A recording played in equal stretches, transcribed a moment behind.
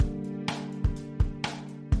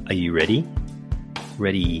Are you ready?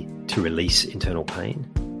 Ready to release internal pain?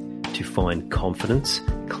 To find confidence,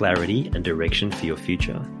 clarity, and direction for your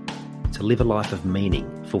future? To live a life of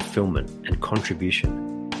meaning, fulfillment, and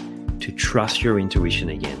contribution? To trust your intuition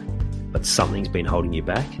again, but something's been holding you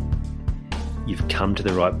back? You've come to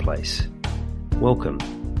the right place. Welcome.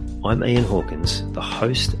 I'm Ian Hawkins, the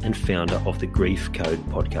host and founder of the Grief Code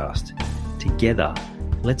podcast. Together,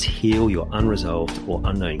 let's heal your unresolved or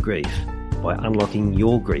unknown grief by unlocking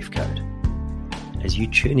your grief code. As you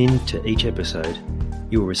tune in to each episode,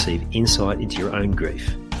 you will receive insight into your own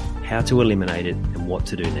grief, how to eliminate it, and what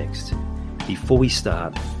to do next. Before we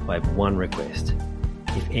start, I have one request.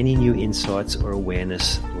 If any new insights or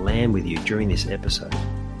awareness land with you during this episode,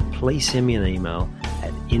 please send me an email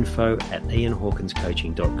at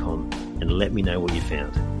info@ianhawkinscoaching.com and let me know what you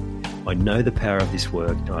found. I know the power of this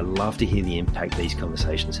work and I love to hear the impact these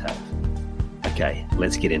conversations have. Okay,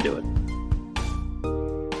 let's get into it.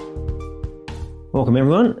 Welcome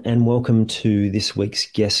everyone, and welcome to this week's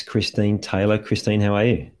guest, Christine Taylor. Christine, how are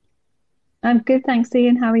you? I'm good, thanks,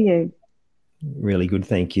 Ian. How are you? Really good,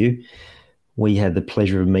 thank you. We had the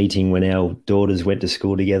pleasure of meeting when our daughters went to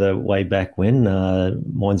school together way back when.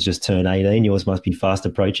 Mine's just turned 18. Yours must be fast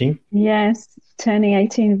approaching. Yes, turning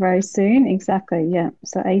 18 very soon. Exactly, yeah.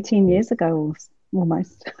 So 18 years ago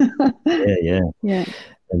almost. Yeah.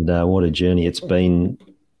 And what a journey it's been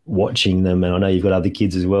watching them. And I know you've got other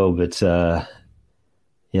kids as well, but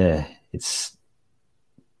there's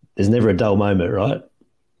never a dull moment, right?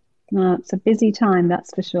 No, it's a busy time,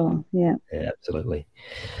 that's for sure. Yeah, absolutely.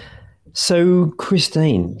 So,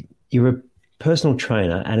 Christine, you're a personal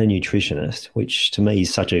trainer and a nutritionist, which to me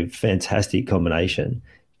is such a fantastic combination.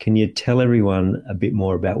 Can you tell everyone a bit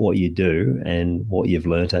more about what you do and what you've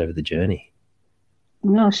learnt over the journey?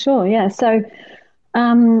 No, sure, yeah. So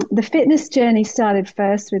the fitness journey started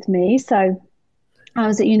first with me. So I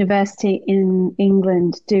was at university in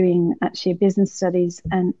England doing actually business studies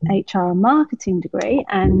and HR and marketing degree,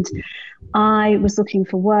 and I was looking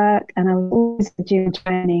for work and I was always at the gym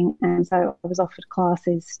training, and so I was offered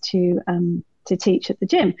classes to teach at the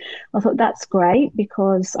gym. I thought that's great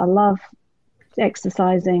because I love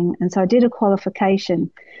exercising, and so I did a qualification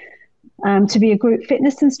to be a group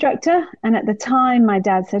fitness instructor. And at the time my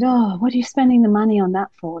dad said, "Oh, what are you spending the money on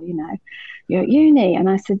that for? You know, you're at uni." And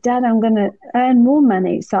I said, "Dad, I'm going to earn more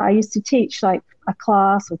money." So I used to teach like a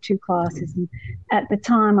class or two classes, and at the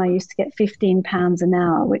time I used to get £15 an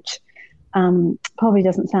hour, which probably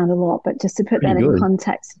doesn't sound a lot, but just to put that in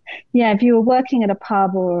context, if you were working at a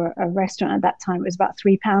pub or a restaurant at that time, it was about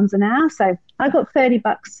 £3 an hour. So I got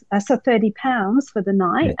 £30 for the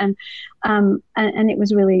night, and it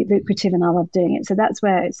was really lucrative, and I loved doing it. So that's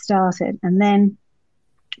where it started. And then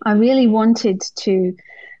I really wanted to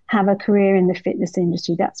have a career in the fitness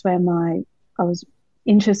industry. That's where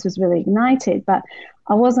interest was really ignited, but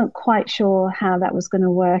I wasn't quite sure how that was going to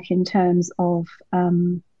work in terms of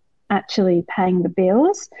actually paying the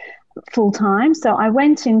bills full time. So I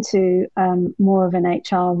went into more of an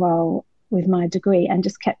HR role with my degree and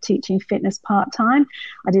just kept teaching fitness part time.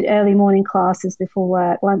 I did early morning classes before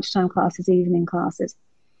work, lunchtime classes, evening classes.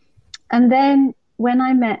 And then when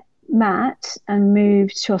I met Matt and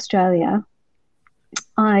moved to Australia,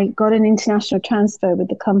 I got an international transfer with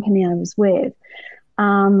the company I was with,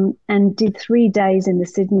 and did 3 days in the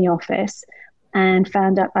Sydney office, and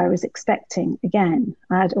found out I was expecting again.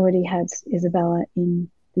 I had already had Isabella in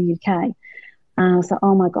the UK. And I was like,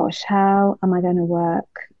 oh my gosh, how am I going to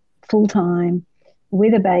work full time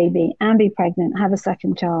with a baby and be pregnant, have a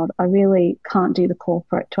second child? I really can't do the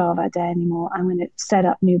corporate 12-hour day anymore. I'm going to set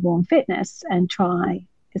up Newborn Fitness and try.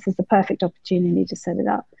 This is the perfect opportunity to set it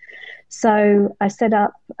up. So I set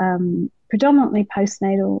up predominantly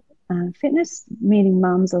postnatal fitness, meeting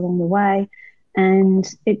mums along the way. And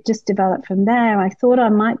it just developed from there. I thought I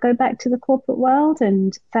might go back to the corporate world,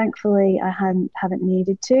 and thankfully I haven't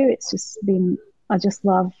needed to. It's just been, I just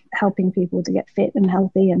love helping people to get fit and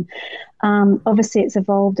healthy. And obviously it's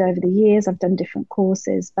evolved over the years. I've done different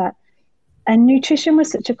courses, and nutrition was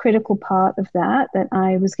such a critical part of that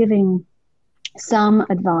I was giving some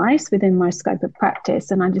advice within my scope of practice,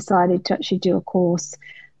 and I decided to actually do a course.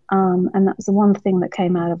 And that was the one thing that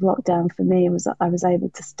came out of lockdown for me, was that I was able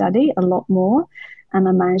to study a lot more, and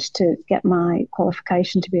I managed to get my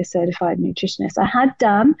qualification to be a certified nutritionist. I had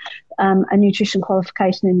done a nutrition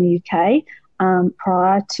qualification in the UK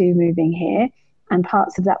prior to moving here, and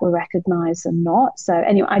parts of that were recognised and not. So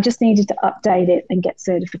anyway, I just needed to update it and get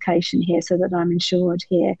certification here so that I'm insured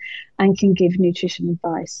here and can give nutrition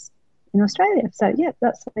advice in Australia. So yeah,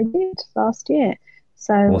 that's what I did last year.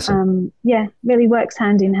 So, awesome. Really works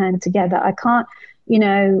hand in hand together. I can't,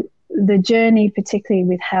 the journey, particularly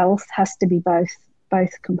with health, has to be both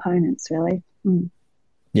components, really.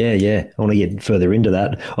 Yeah, yeah. I want to get further into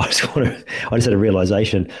that. I just had a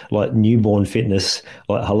realization, like newborn fitness,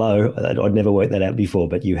 like, hello, I'd never worked that out before,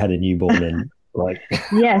 but you had a newborn and like,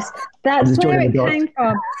 yes, that's where it came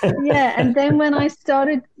from. Yeah. And then when I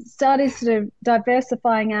started sort of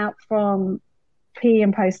diversifying out from pre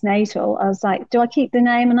and postnatal, I was like, do I keep the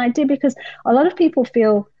name? And I did, because a lot of people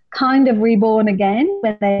feel kind of reborn again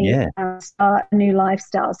when they start a new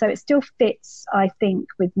lifestyle. So it still fits, I think,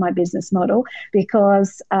 with my business model,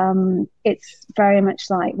 because it's very much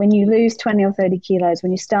like when you lose 20 or 30 kilos,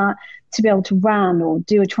 when you start to be able to run or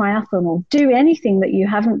do a triathlon or do anything that you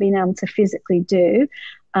haven't been able to physically do,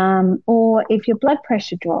 or if your blood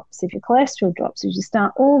pressure drops, if your cholesterol drops, if you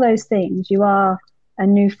start all those things, you are a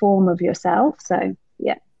new form of yourself. So,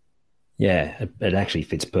 yeah. Yeah, it actually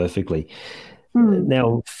fits perfectly.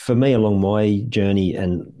 Now, for me, along my journey,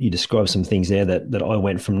 and you described some things there that I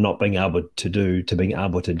went from not being able to do to being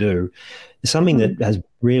able to do, something that has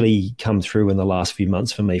really come through in the last few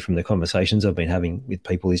months for me from the conversations I've been having with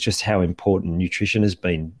people is just how important nutrition has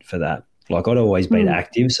been for that. Like, I'd always been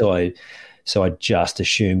active, so I just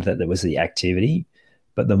assumed that there was the activity.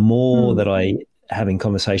 But the more that I having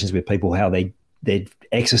conversations with people, how they're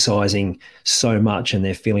exercising so much and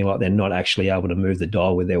they're feeling like they're not actually able to move the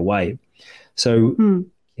dial with their weight. So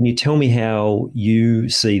can you tell me how you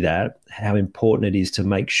see that, how important it is to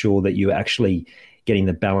make sure that you're actually getting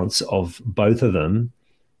the balance of both of them,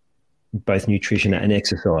 both nutrition and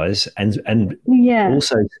exercise, and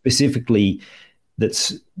also specifically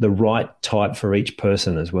that's the right type for each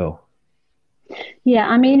person as well? Yeah,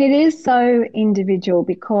 I mean, it is so individual,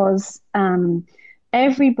 because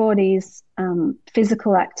everybody's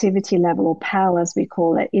physical activity level, or PAL as we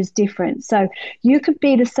call it, is different. So you could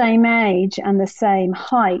be the same age and the same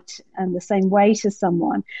height and the same weight as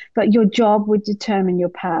someone, but your job would determine your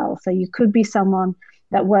PAL. So you could be someone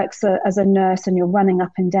that works as a nurse and you're running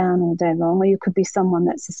up and down all day long, or you could be someone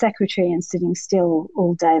that's a secretary and sitting still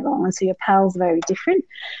all day long. And so your PAL's very different.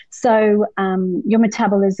 So your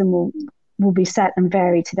metabolism will be set and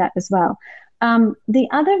vary to that as well. The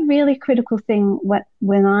other really critical thing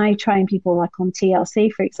when I train people, like on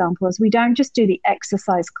TLC, for example, is we don't just do the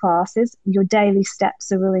exercise classes. Your daily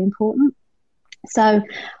steps are really important. So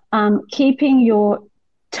keeping your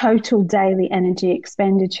total daily energy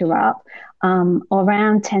expenditure up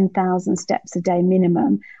around 10,000 steps a day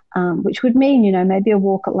minimum, which would mean, maybe a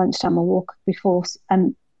walk at lunchtime, a walk before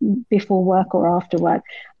work or after work.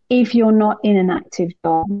 If you're not in an active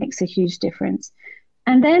job, makes a huge difference.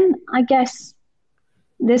 And then I guess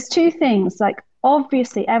there's two things. Like,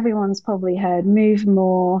 obviously, everyone's probably heard move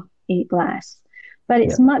more, eat less. But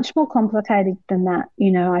it's much more complicated than that.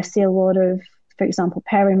 I see a lot of, for example,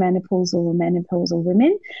 perimenopausal or menopausal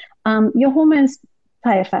women. Your hormones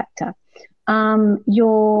play a factor.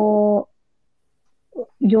 Your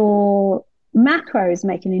macros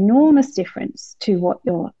make an enormous difference to what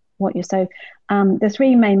you're so the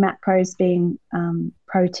three main macros being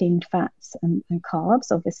protein, fats, and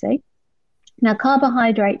carbs, obviously. Now,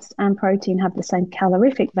 carbohydrates and protein have the same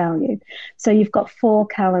calorific value. So you've got 4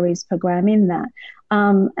 calories per gram in that.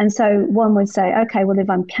 And so one would say, okay, well, if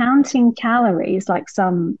I'm counting calories like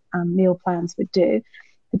some meal plans would do,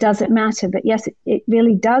 does it matter? But yes, it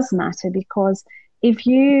really does matter, because if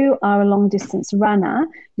you are a long distance runner,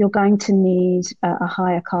 you're going to need a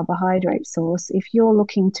higher carbohydrate source. If you're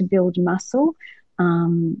looking to build muscle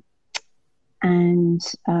and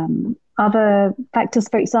other factors,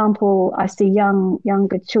 for example, I see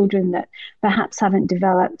younger children that perhaps haven't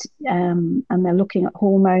developed and they're looking at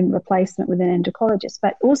hormone replacement with an endocrinologist,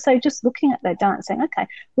 but also just looking at their diet and saying, okay,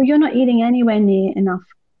 well, you're not eating anywhere near enough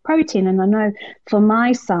protein. And I know for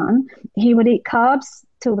my son, he would eat carbs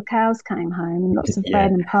till the cows came home, and lots of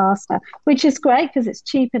bread and pasta, which is great because it's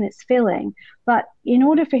cheap and it's filling. But in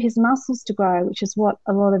order for his muscles to grow, which is what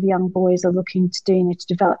a lot of young boys are looking to do, to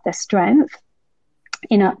develop their strength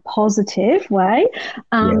in a positive way,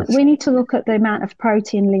 we need to look at the amount of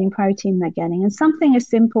protein, lean protein they're getting. And something as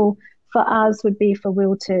simple for us would be for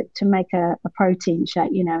Will to make a protein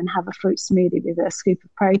shake, and have a fruit smoothie with a scoop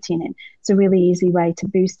of protein in. It's a really easy way to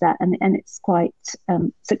boost that. And it's quite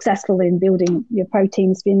successful in building your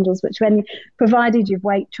protein spindles, which provided you've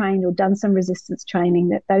weight trained or done some resistance training,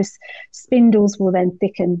 that those spindles will then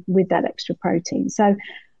thicken with that extra protein. So,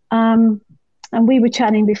 and we were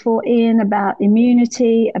chatting before, Ian, about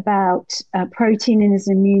immunity, about protein in as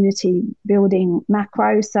an immunity building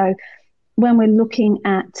macro. So when we're looking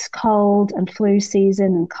at cold and flu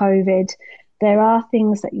season and COVID, there are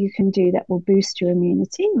things that you can do that will boost your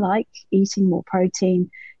immunity, like eating more protein,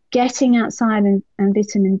 getting outside and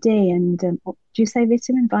vitamin D and do you say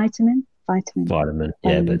vitamin? Vitamin,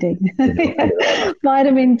 yeah, vitamin D.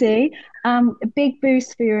 Vitamin D, a big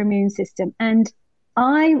boost for your immune system. And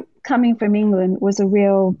I, coming from England, was a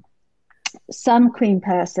real sun cream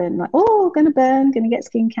person, like, oh, going to burn, going to get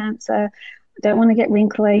skin cancer, don't want to get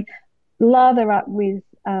wrinkly, lather up with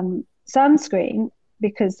sunscreen,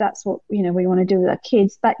 because that's what, we want to do with our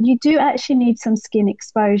kids. But you do actually need some skin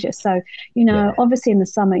exposure. So, obviously in the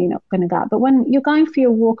summer, you're not going to go out. But when you're going for your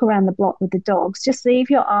walk around the block with the dogs, just leave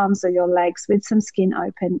your arms or your legs with some skin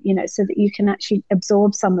open, so that you can actually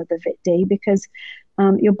absorb some of the Vit D, because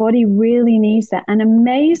your body really needs that. And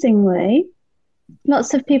amazingly,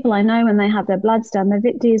 lots of people I know, when they have their bloods done, their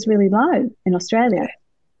Vit D is really low in Australia.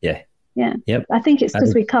 Yeah. Yep. I think it's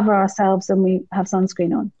because we cover ourselves and we have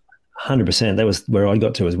sunscreen on. 100%. That was where I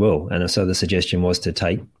got to as well. And so the suggestion was to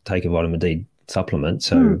take a vitamin D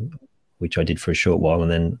supplement, which I did for a short while,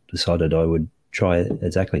 and then decided I would try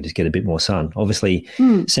exactly, just get a bit more sun. Obviously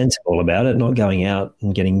sensible about it, not going out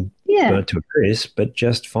and getting burnt to a crisp, but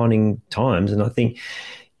just finding times. And I think,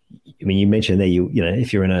 you mentioned there,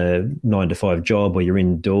 if you're in a 9-to-5 job, or you're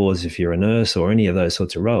indoors, if you're a nurse or any of those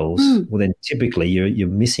sorts of roles, well, then typically you're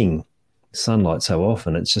missing sunlight so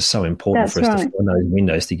often. It's just so important for us to find those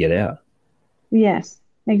windows to get out. Yes,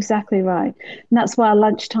 exactly right. And that's why a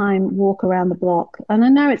lunchtime walk around the block. And I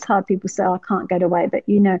know it's hard. People say, I can't get away. But,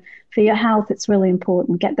 for your health, it's really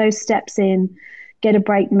important. Get those steps in, get a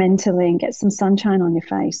break mentally, and get some sunshine on your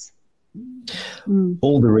face.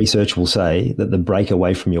 All the research will say that the break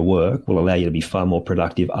away from your work will allow you to be far more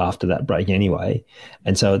productive after that break anyway.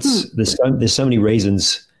 And so there's so many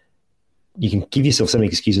reasons. You can give yourself so many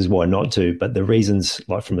excuses why not to, but the reasons,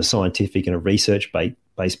 like from a scientific and a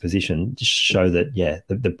research-based position, just show that,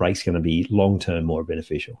 the break's going to be long-term more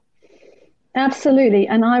beneficial. Absolutely.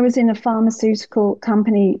 And I was in a pharmaceutical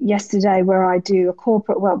company yesterday where I do a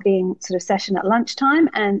corporate well-being sort of session at lunchtime,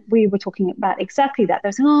 and we were talking about exactly that. They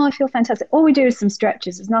were saying, I feel fantastic. All we do is some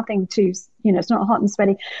stretches. There's nothing too, it's not hot and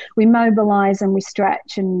sweaty. We mobilize and we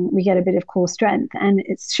stretch and we get a bit of core strength, and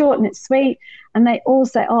it's short and it's sweet. And they all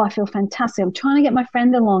say, I feel fantastic. I'm trying to get my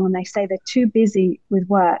friend along, and they say they're too busy with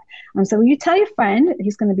work. And so, will you tell your friend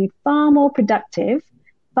he's going to be far more productive?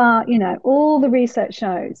 But, all the research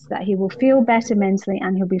shows that he will feel better mentally,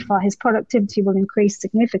 and his productivity will increase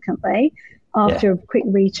significantly after a quick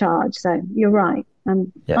recharge. So you're right.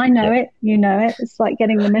 I know it. You know it. It's like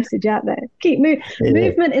getting the message out there.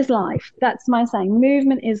 Movement is life. That's my saying.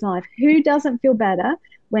 Movement is life. Who doesn't feel better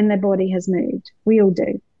when their body has moved? We all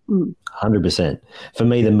do. 100%. For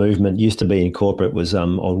me, the movement used to be in corporate was I'd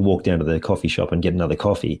walk down to the coffee shop and get another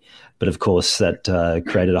coffee. But of course, that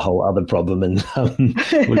created a whole other problem and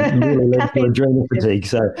really led to adrenal fatigue.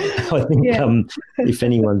 So I think if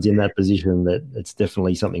anyone's in that position, that it's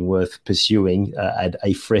definitely something worth pursuing,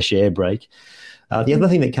 a fresh air break. The other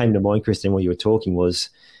thing that came to mind, Kristen, while you were talking was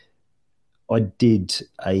I did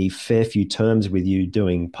a fair few terms with you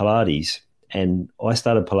doing Pilates. And I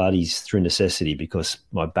started Pilates through necessity because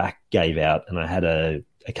my back gave out, and I had I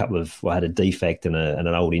had a defect and an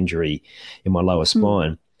old injury in my lower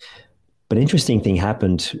spine. But an interesting thing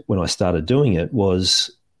happened when I started doing it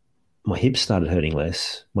was my hips started hurting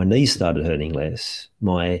less, my knees started hurting less,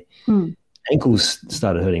 my ankles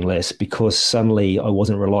started hurting less, because suddenly I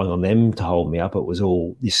wasn't relying on them to hold me up. It was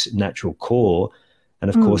all this natural core. And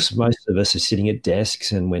of course, most of us are sitting at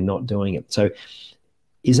desks and we're not doing it. So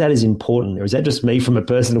is that as important, or is that just me from a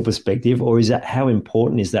personal perspective, or is that how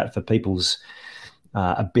important is that for people's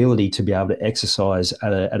ability to be able to exercise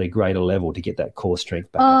at a greater level to get that core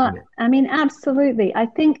strength back up? Absolutely. I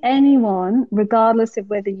think anyone, regardless of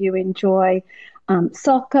whether you enjoy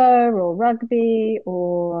soccer or rugby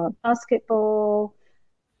or basketball,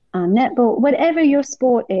 netball, whatever your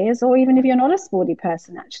sport is, or even if you're not a sporty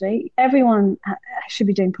person, actually, everyone should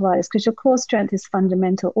be doing Pilates, because your core strength is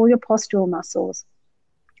fundamental, all your postural muscles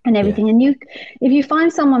and everything. And if you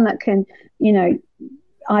find someone that can,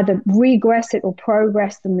 either regress it or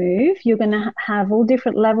progress the move, you're going to have all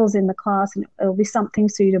different levels in the class, and it'll be something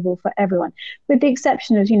suitable for everyone. With the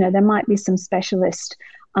exception of, there might be some specialist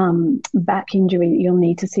back injury that you'll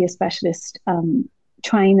need to see a specialist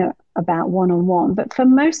trainer about one-on-one. But for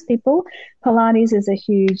most people, Pilates is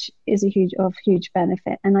of huge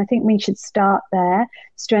benefit. And I think we should start there,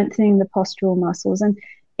 strengthening the postural muscles. And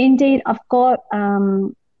indeed, I've got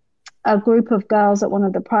a group of girls at one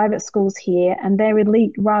of the private schools here, and they're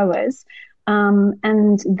elite rowers,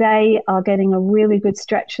 and they are getting a really good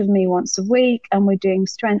stretch with me once a week, and we're doing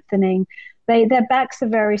strengthening. Their backs are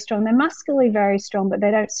very strong, they're muscularly very strong, but they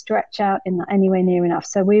don't stretch out anywhere near enough.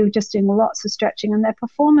 So we were just doing lots of stretching, and their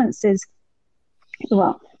performance is,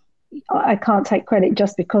 I can't take credit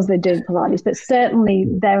just because they're doing Pilates, but certainly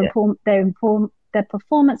their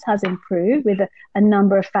performance has improved with a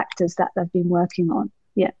number of factors that they've been working on.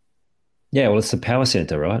 Yeah. Yeah, well, it's the power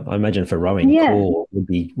center, right? I imagine for rowing, core would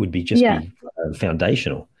be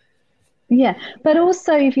foundational. Yeah, but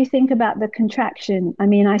also if you think about the contraction, I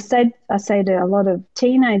mean, I say to a lot of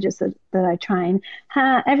teenagers that I train,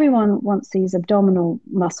 everyone wants these abdominal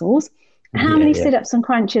muscles. How many sit-ups and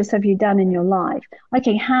crunches have you done in your life?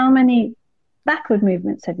 Okay, how many backward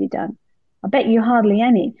movements have you done? I bet you hardly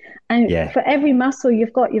any. And for every muscle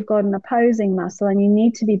you've got an opposing muscle, and you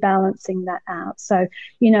need to be balancing that out. So,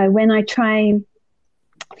 when I train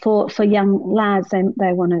for young lads,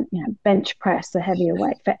 they want to bench press a heavier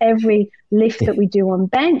weight. For every lift that we do on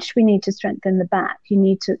bench, we need to strengthen the back. You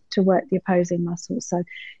need to work the opposing muscles. So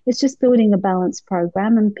it's just building a balanced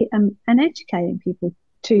program and educating people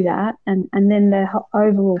to that, and then their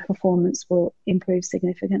overall performance will improve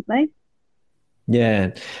significantly.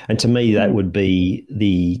 Yeah, and to me that would be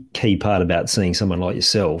the key part about seeing someone like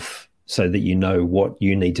yourself, so that you know what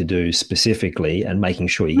you need to do specifically and making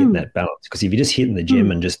sure you're getting that balance. Because if you're just hitting the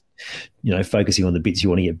gym and just, focusing on the bits you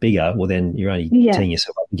want to get bigger, well, then you're only teeing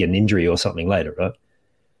yourself up to get an injury or something later, right?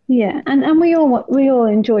 Yeah, and we all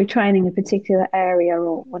enjoy training a particular area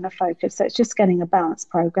or want to focus. So it's just getting a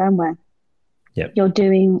balanced program where you're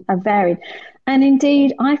doing a varied. And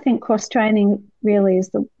indeed, I think cross-training really is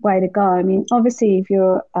the way to go. I mean, obviously, if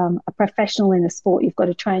you're a professional in a sport, you've got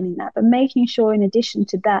to train in that. But making sure, in addition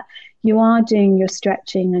to that, you are doing your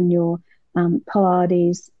stretching and your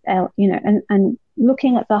Pilates, and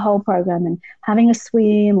looking at the whole program and having a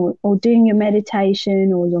swim or doing your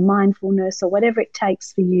meditation or your mindfulness or whatever it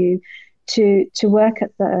takes for you to work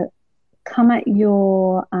at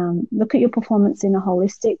look at your performance in a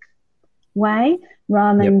holistic way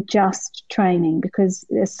rather than just training, because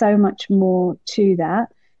there's so much more to that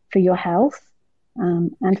for your health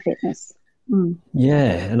and fitness.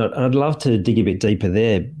 Yeah, and I'd love to dig a bit deeper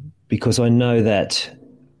there, because I know that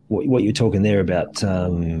what you're talking there about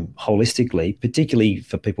holistically, particularly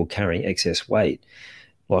for people carrying excess weight,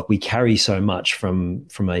 like we carry so much from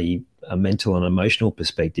a mental and emotional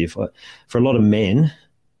perspective. For a lot of men,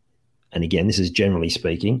 and again, this is generally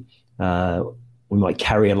speaking, we might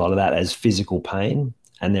carry a lot of that as physical pain,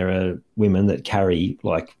 and there are women that carry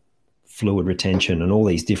like fluid retention and all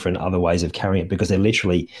these different other ways of carrying it, because they're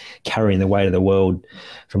literally carrying the weight of the world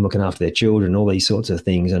from looking after their children, all these sorts of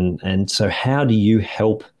things. And so how do you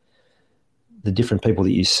help the different people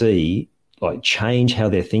that you see like change how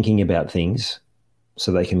they're thinking about things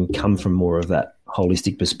so they can come from more of that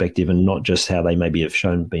holistic perspective and not just how they maybe have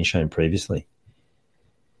been shown previously?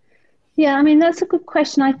 Yeah, I mean, that's a good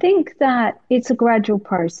question. I think that it's a gradual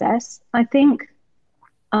process. I think,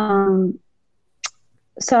 so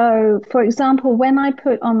for example, when I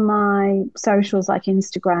put on my socials like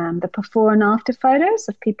Instagram, the before and after photos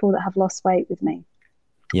of people that have lost weight with me,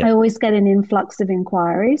 I always get an influx of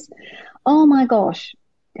inquiries. Oh my gosh,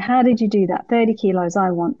 how did you do that? 30 kilos,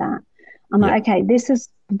 I want that. I'm like, okay, this is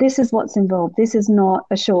what's involved. This is not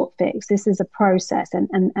a short fix. This is a process, and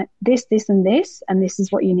this, and this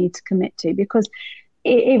is what you need to commit to, because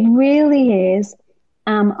it really is.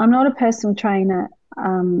 I'm not a personal trainer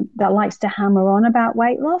that likes to hammer on about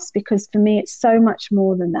weight loss, because for me, it's so much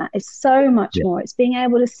more than that. It's so much more. It's being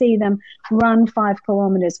able to see them run 5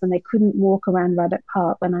 kilometers when they couldn't walk around Ruddock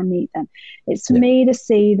Park when I meet them. It's for me to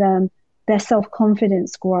see them, their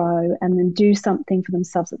self-confidence grow, and then do something for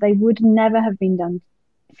themselves that they would never have been done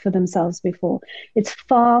for themselves before. It's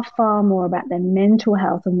far, far more about their mental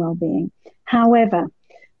health and well-being. However,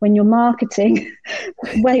 when you're marketing,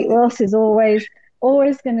 weight loss is always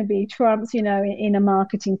going to be trumps, in a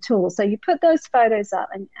marketing tool. So you put those photos up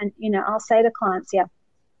and I'll say to clients,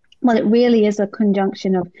 well, it really is a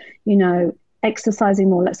conjunction of,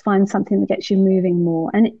 exercising more. Let's find something that gets you moving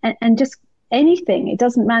more, and just anything. It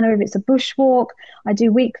doesn't matter if it's a bushwalk. I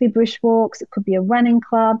do weekly bushwalks. It could be a running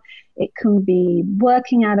club. It can be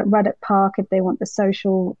working out at Ruddock Park if they want the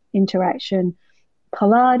social interaction.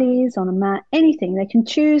 Pilates on a mat, anything. They can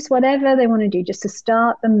choose whatever they want to do just to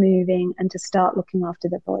start them moving and to start looking after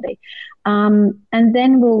their body. And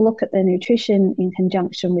then we'll look at their nutrition in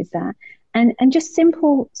conjunction with that. And just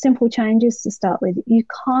simple changes to start with. You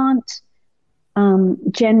can't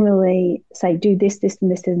generally say do this, and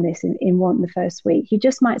this, and this in the first week. You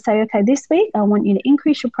just might say, okay, this week I want you to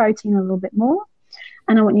increase your protein a little bit more,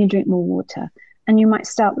 and I want you to drink more water. And you might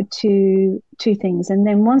start with two things, and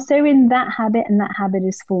then once they're in that habit and that habit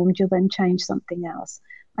is formed, you'll then change something else.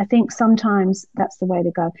 I think sometimes that's the way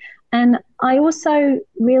to go. And I also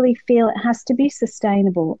really feel it has to be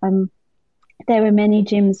sustainable. there are many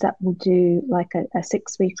gyms that will do like a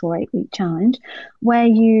 6 week or 8 week challenge where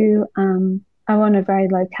you are on a very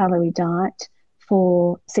low calorie diet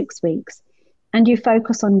for 6 weeks, and you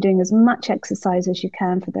focus on doing as much exercise as you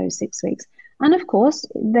can for those 6 weeks. And of course,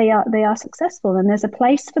 they are successful, and there's a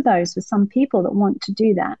place for those for some people that want to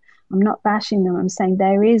do that. I'm not bashing them. I'm saying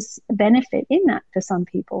there is a benefit in that for some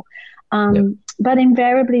people. But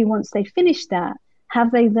invariably, once they finish that,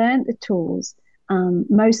 have they learned the tools?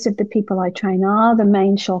 Most of the people I train are the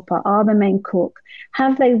main shopper, are the main cook.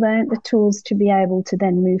 Have they learned the tools to be able to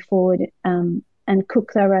then move forward and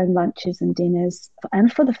cook their own lunches and dinners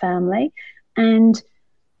and for the family? And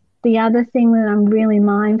the other thing that I'm really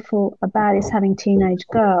mindful about is having teenage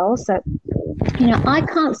girls. So, I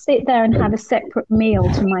can't sit there and have a separate meal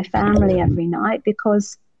to my family every night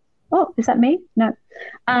because, oh, is that me? No.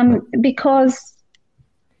 Because,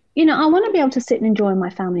 I want to be able to sit and enjoy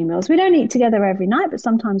my family meals. We don't eat together every night, but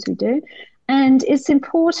sometimes we do. And it's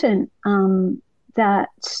important that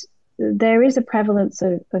there is a prevalence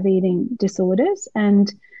of eating disorders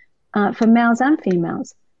and for males and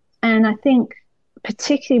females. And I think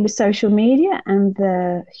particularly with social media and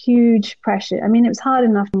the huge pressure. I mean, it was hard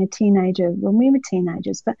enough being a teenager when we were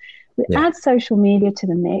teenagers, but we add social media to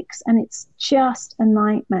the mix and it's just a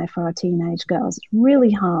nightmare for our teenage girls. It's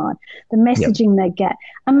really hard, the messaging they get.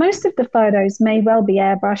 And most of the photos may well be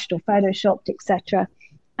airbrushed or photoshopped, etc.,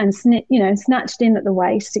 and snatched in at the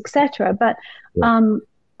waist, etc. But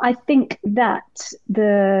I think that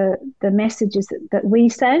the messages that we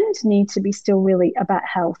send need to be still really about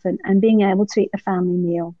health and being able to eat a family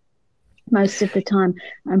meal most of the time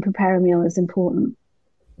and prepare a meal is important.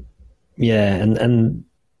 Yeah, and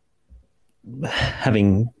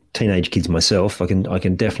having teenage kids myself, I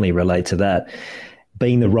can definitely relate to that.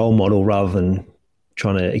 Being the role model rather than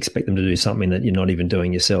trying to expect them to do something that you're not even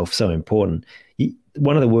doing yourself, so important.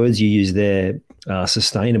 One of the words you use there,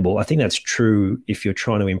 sustainable, I think that's true if you're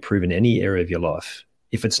trying to improve in any area of your life.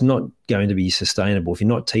 If it's not going to be sustainable, if you're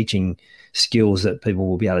not teaching skills that people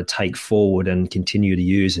will be able to take forward and continue to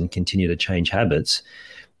use and continue to change habits,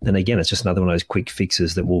 then again, it's just another one of those quick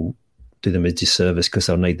fixes that will do them a disservice because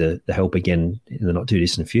they'll need the help again in the not too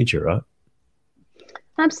distant future, right?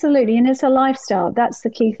 Absolutely. And it's a lifestyle. That's the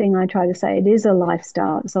key thing I try to say. It is a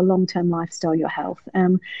lifestyle. It's a long-term lifestyle, your health.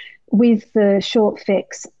 With the short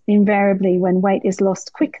fix, invariably when weight is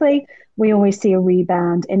lost quickly, we always see a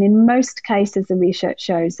rebound. And in most cases, the research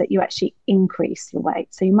shows that you actually increase your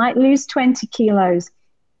weight. So you might lose 20 kilos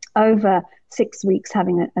over 6 weeks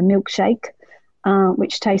having a milkshake,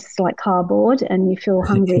 which tastes like cardboard, and you feel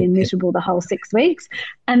hungry and miserable the whole 6 weeks.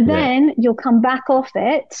 And then you'll come back off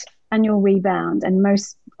it and you'll rebound. And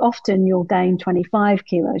most often you'll gain 25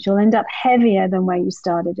 kilos. You'll end up heavier than where you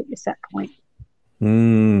started at your set point.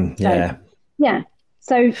 So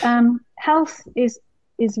health is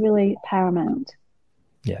really paramount.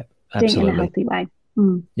 Yeah, absolutely. Doing it in a healthy way.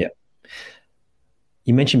 Yeah.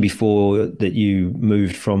 You mentioned before that you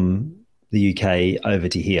moved from the UK over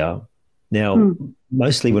to here. Now,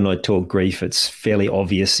 mostly when I talk grief, it's fairly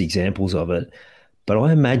obvious examples of it, but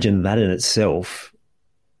I imagine that in itself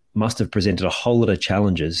must have presented a whole lot of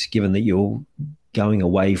challenges, given that you're going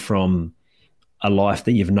away from a life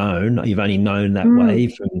that you've only known that way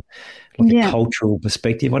from like a cultural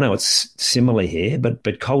perspective. I know it's similar here,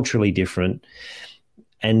 but culturally different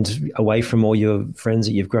and away from all your friends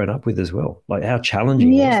that you've grown up with as well. Like how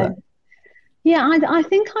challenging was that? Yeah, I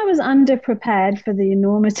think I was underprepared for the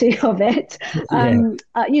enormity of it.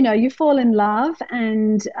 You fall in love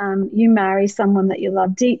and you marry someone that you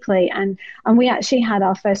love deeply. And we actually had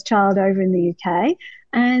our first child over in the UK.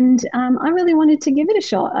 And I really wanted to give it a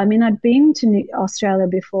shot. I mean, I'd been to Australia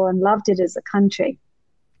before and loved it as a country.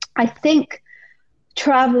 I think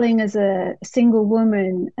traveling as a single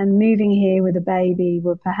woman and moving here with a baby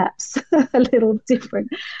were perhaps a little different.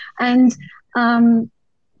 And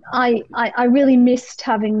I really missed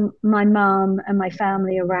having my mum and my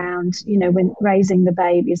family around, when raising the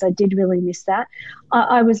babies. I did really miss that.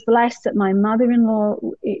 I was blessed that my mother-in-law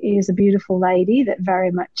is a beautiful lady that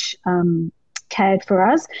very much cared for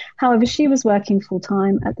us. However, she was working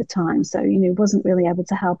full-time at the time, so, wasn't really able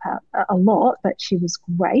to help out a lot, but she was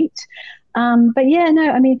great. I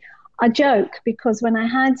joke because when I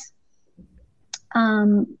had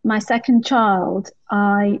my second child,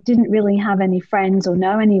 I didn't really have any friends or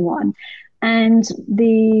know anyone. And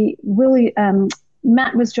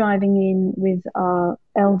Matt was driving in with our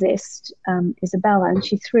eldest, Isabella, and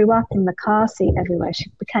she threw up in the car seat everywhere.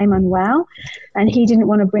 She became unwell, and he didn't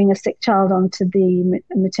want to bring a sick child onto the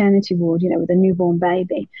maternity ward, with a newborn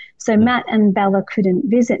baby. So Matt and Bella couldn't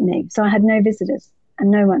visit me. So I had no visitors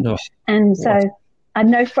and no one. And so I had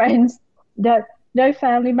no friends, no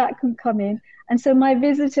family. Matt couldn't come in. And so my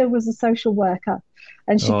visitor was a social worker,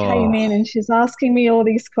 and she came in and she's asking me all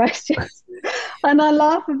these questions. And I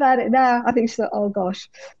laugh about it now. I think she's like, oh gosh,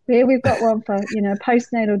 here we've got one for,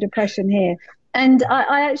 postnatal depression here. And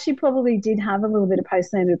I actually probably did have a little bit of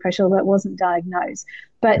postnatal depression, although it wasn't diagnosed.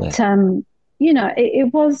 But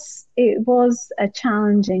it was a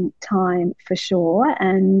challenging time for sure.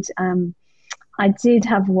 And I did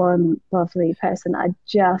have one lovely person I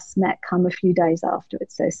just met come a few days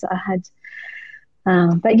afterwards. So I had,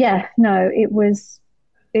 but yeah, no, it was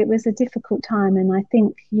a difficult time. And I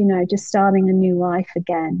think, just starting a new life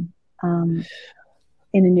again in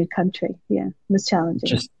a new country, was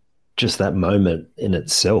challenging. Just that moment in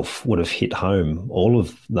itself would have hit home all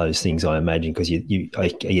of those things, I imagine, because I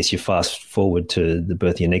guess you fast forward to the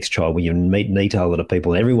birth of your next child where you meet a lot of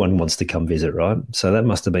people and everyone wants to come visit, right? So that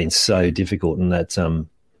must have been so difficult. And that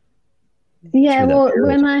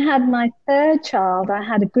when I had my third child, I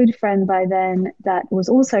had a good friend by then that was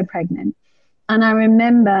also pregnant. And I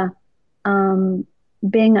remember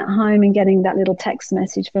being at home and getting that little text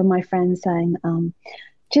message from my friend saying,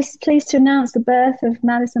 just pleased to announce the birth of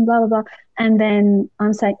Madison, blah, blah, blah. And then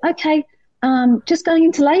I'm saying, okay, just going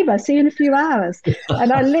into labour, see you in a few hours.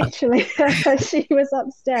 And I literally, she was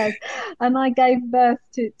upstairs and I gave birth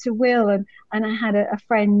to Will and I had a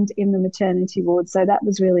friend in the maternity ward. So that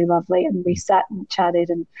was really lovely. And we sat and chatted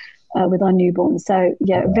and with our newborn. So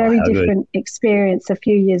very different experience a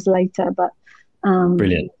few years later, but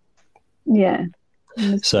brilliant. Yeah.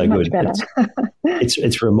 So much good. Better.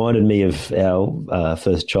 It's reminded me of our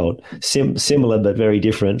first child, similar but very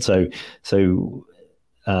different. So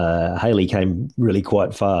Hayley came really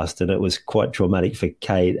quite fast, and it was quite traumatic for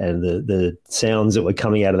Kate. And the sounds that were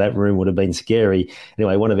coming out of that room would have been scary.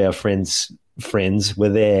 Anyway, one of our friends were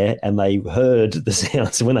there, and they heard the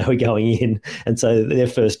sounds when they were going in, and so their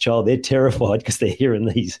first child, they're terrified because they're hearing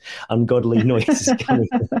these ungodly noises coming.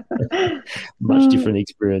 Much different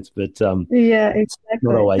experience, but exactly. It's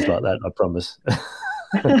not always like that, I promise.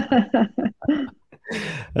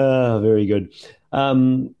 Very good.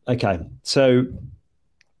 Okay, so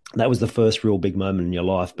that was the first real big moment in your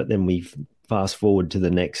life, but then we fast forward to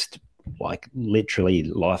the next, like literally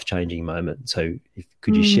life-changing moment. So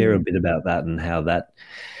could you share a bit about that and how that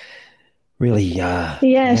really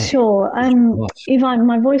sure. If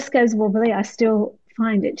my voice goes wobbly, I still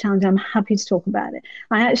find it challenging. I'm happy to talk about it.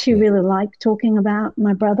 I actually really like talking about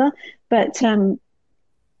my brother, but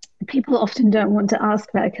people often don't want to ask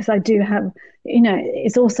about it because I do have,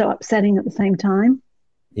 it's also upsetting at the same time.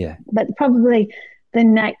 Yeah. But probably the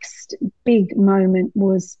next big moment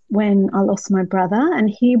was when I lost my brother, and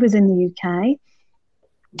he was in the UK,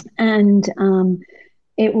 and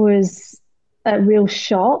it was a real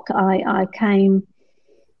shock. I came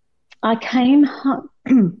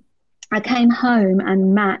home,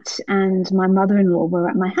 and Matt and my mother-in-law were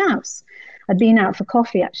at my house. I'd been out for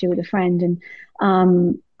coffee actually with a friend, and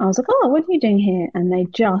I was like, "Oh, what are you doing here?" And they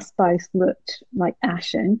just both looked like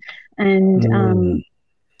ashen, and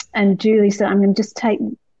Julie said, "I'm going to just take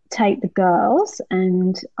the girls,"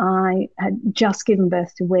 and I had just given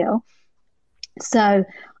birth to Will. So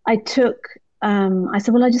I took, I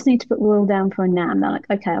said, well, I just need to put Will down for a nap. And they're like,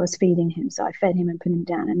 okay, I was feeding him. So I fed him and put him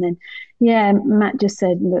down. And then, Matt just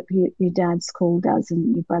said, look, your dad's called us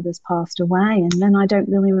and your brother's passed away. And then I don't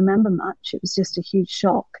really remember much. It was just a huge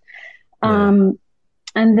shock. Yeah.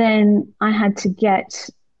 And then I had to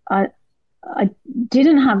I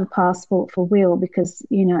didn't have a passport for Will because,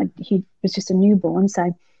 he was just a newborn.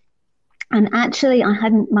 So, and actually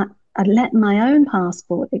I'd let my own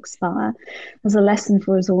passport expire as a lesson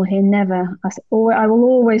for us all here. I will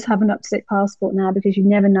always have an up-to-date passport now because you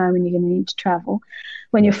never know when you're going to need to travel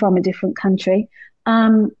when you're from a different country.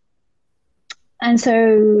 And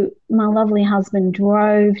so my lovely husband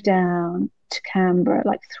drove down to Canberra at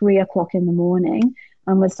like 3:00 in the morning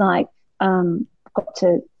and was like, got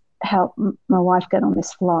to help my wife get on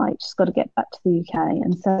this flight. She's got to get back to the UK.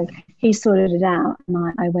 And so he sorted it out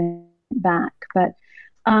and I went back. But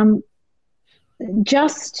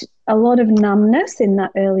just a lot of numbness in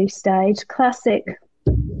that early stage. Classic.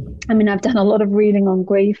 I mean, I've done a lot of reading on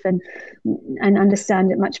grief and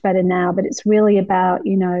understand it much better now, but it's really about,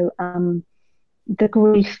 the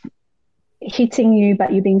grief hitting you,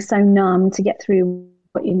 but you being so numb to get through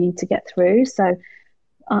what you need to get through. So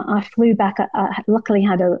I flew back. I luckily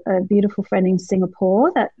had a beautiful friend in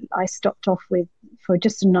Singapore that I stopped off with for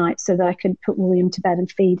just a night so that I could put William to bed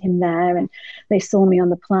and feed him there. And they saw me on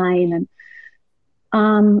the plane. And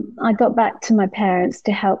I got back to my parents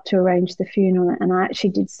to help to arrange the funeral. And I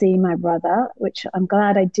actually did see my brother, which I'm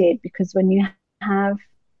glad I did, because when you have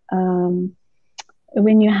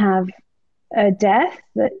a death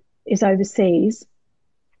that is overseas,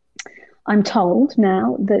 I'm told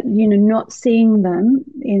now that, not seeing them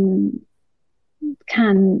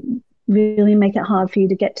can really make it hard for you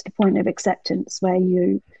to get to the point of acceptance where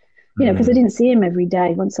because I didn't see him every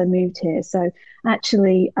day once I moved here. So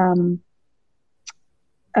actually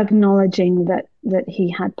acknowledging that he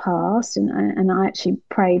had passed, and I actually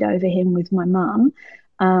prayed over him with my mum,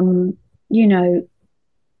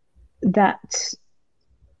 that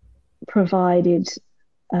provided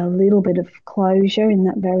a little bit of closure in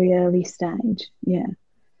that very early stage. Yeah.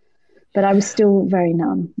 But I was still very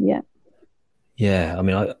numb. Yeah. Yeah. I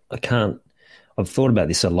mean, I can't, I've thought about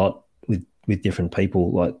this a lot with different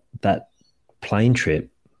people, like that plane trip,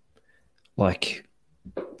 like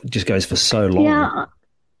just goes for so long. Yeah.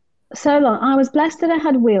 So long. I was blessed that I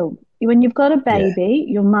had Will. When you've got a baby,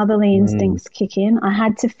 your motherly instincts kick in. I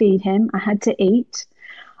had to feed him. I had to eat.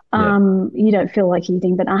 You don't feel like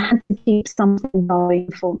eating, but I had to keep something going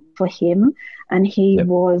for him. And he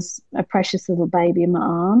was a precious little baby in my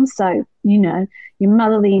arms. So, your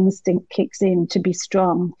motherly instinct kicks in to be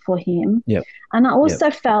strong for him. Yep. And I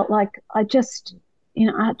also felt like I just,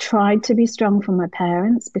 I tried to be strong for my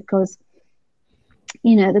parents because,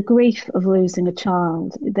 the grief of losing a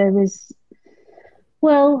child,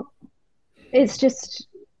 it's just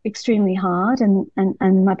extremely hard, and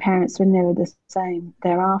my parents were never the same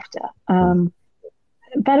thereafter.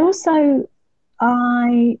 But also,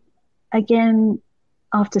 I, again,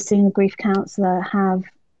 after seeing a grief counsellor, have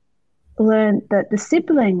learned that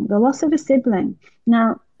the loss of a sibling,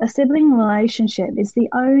 now a sibling relationship is the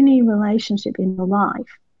only relationship in your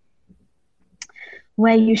life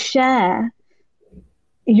where you share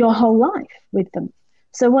your whole life with them.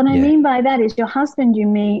 So what I mean by that is your husband you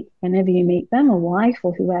meet whenever you meet them, or wife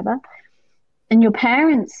or whoever, and your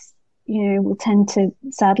parents, will tend to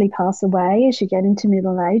sadly pass away as you get into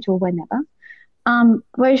middle age or whenever.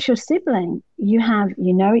 Whereas your sibling, you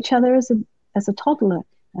know each other as a toddler,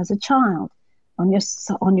 as a child, on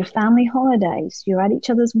your family holidays, you're at each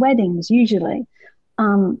other's weddings usually.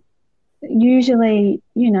 Usually,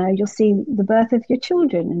 you'll see the birth of your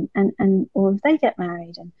children and or if they get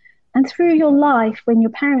married, and through your life, when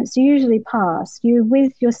your parents usually pass, you're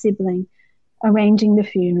with your sibling arranging the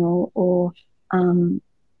funeral or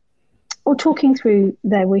talking through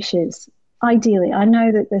their wishes. Ideally, I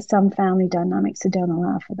know that there's some family dynamics that don't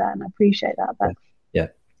allow for that, and I appreciate that. But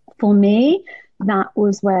for me, that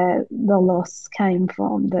was where the loss came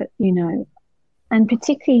from, that, and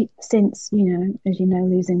particularly since, as you know,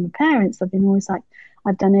 losing my parents, I've been always like,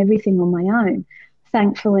 I've done everything on my own.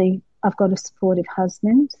 Thankfully, I've got a supportive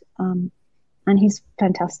husband, and he's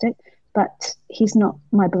fantastic, but he's not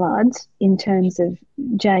my blood in terms of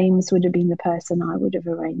James would have been the person I would have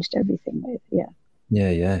arranged everything with. Yeah.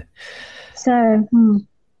 Yeah. So,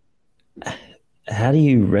 how do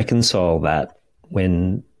you reconcile that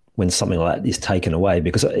when something like that is taken away?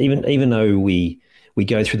 Because even though we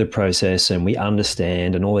go through the process and we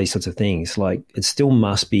understand and all these sorts of things, like it still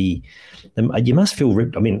must be, you must feel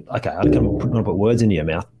ripped. I mean, okay, I don't want to put words into your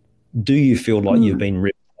mouth. Do you feel like you've been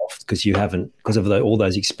ripped off because of all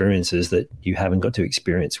those experiences that you haven't got to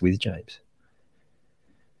experience with James?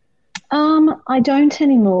 I don't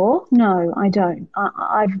anymore. No, I don't.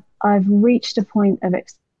 I've reached a point of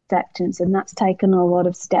acceptance, and that's taken a lot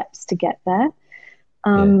of steps to get there.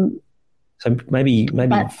 So maybe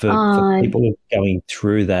for people going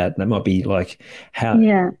through that might be like how.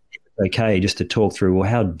 Yeah. Okay, just to talk through. Well,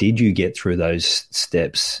 how did you get through those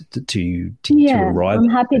steps to arrive? I'm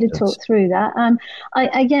happy to talk through that.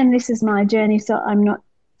 Again, this is my journey, so I'm not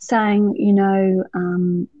saying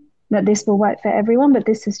that this will work for everyone, but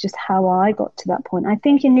this is just how I got to that point. I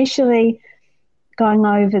think initially going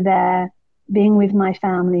over there, being with my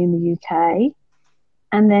family in the UK,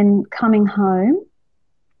 and then coming home.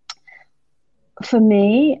 For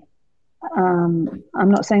me, I'm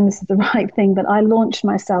not saying this is the right thing, but I launched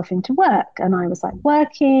myself into work, and I was like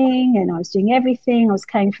working and I was doing everything. I was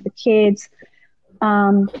caring for the kids.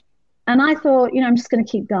 And I thought, I'm just going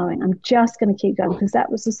to keep going. I'm just going to keep going because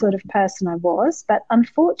that was the sort of person I was. But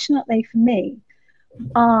unfortunately for me,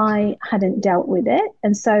 I hadn't dealt with it.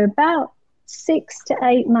 And so about 6 to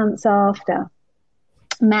 8 months after,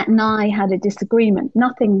 Matt and I had a disagreement,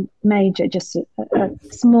 nothing major, just a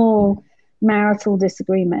small marital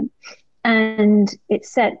disagreement. And it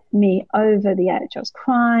set me over the edge. I was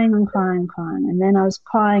crying and crying and crying. And then I was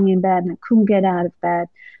crying in bed and I couldn't get out of bed.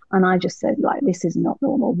 And I just said, this is not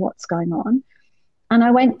normal. What's going on? And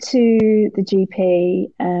I went to the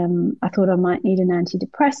GP. I thought I might need an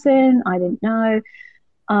antidepressant. I didn't know.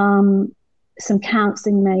 Some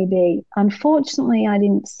counseling maybe. Unfortunately, I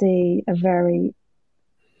didn't see a very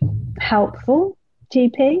helpful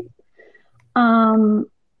GP.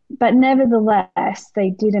 But nevertheless, they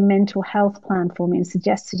did a mental health plan for me and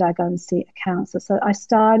suggested I go and see a counsellor. So I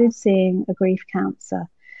started seeing a grief counsellor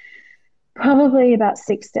probably about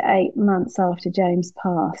 6 to 8 months after James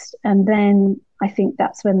passed. And then I think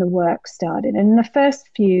that's when the work started. And in the first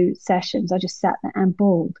few sessions, I just sat there and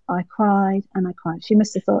bawled. I cried and I cried. She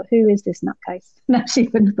must have thought, who is this nutcase? No, she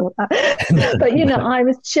wouldn't have thought that. But, I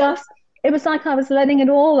was just, it was like I was letting it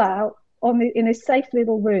all out in a safe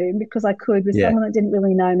little room because I could with someone that didn't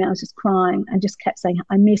really know me. I was just crying and just kept saying,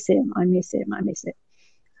 I miss him, I miss him, I miss him.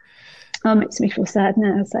 It makes me feel sad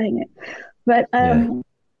now saying it. But,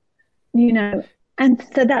 and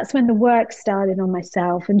so that's when the work started on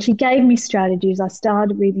myself. And she gave me strategies. I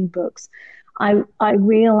started reading books. I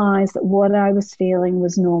realized that what I was feeling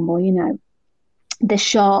was normal, the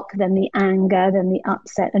shock, then the anger, then the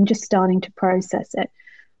upset, and just starting to process it.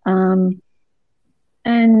 And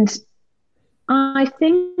I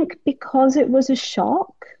think because it was a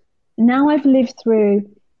shock, now I've lived through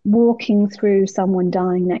walking through someone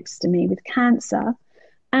dying next to me with cancer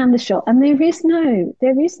and the shock, and there is no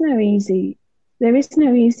easy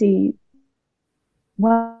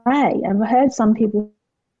way. I've heard some people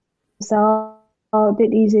say, "Oh, a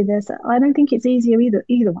bit easier this." I don't think it's easier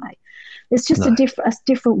either way. It's just a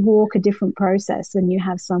different walk, a different process when you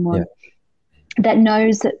have someone that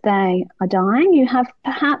knows that they are dying. You have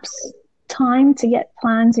perhaps time to get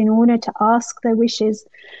plans in order to ask their wishes,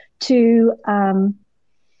 to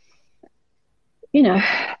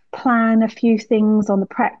plan a few things on the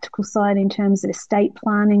practical side in terms of estate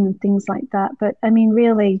planning and things like that. But I mean,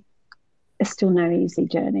 really, it's still no easy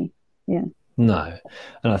journey. Yeah. No.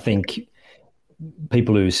 And I think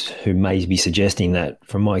people who may be suggesting that,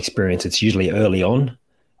 from my experience, it's usually early on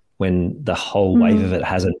when the whole wave of it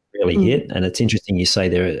hasn't really hit. And it's interesting you say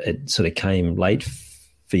there it sort of came late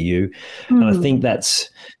for you. And I think that's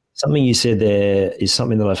something you said there is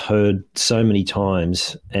something that I've heard so many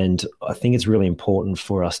times, and I think it's really important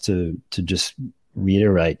for us to just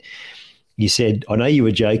reiterate. You said, I know you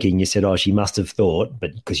were joking, you said, oh, she must have thought,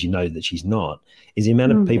 but because you know that she's not, is the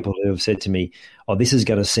amount of people who have said to me, oh, this is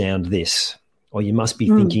going to sound this, or you must be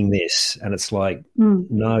thinking this. And it's like,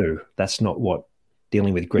 no, that's not what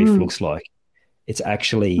dealing with grief looks like. It's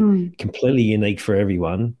actually completely unique for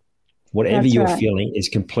everyone. Whatever you're feeling is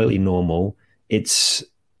completely normal. It's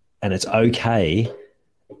okay.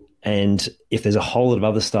 And if there's a whole lot of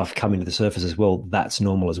other stuff coming to the surface as well, that's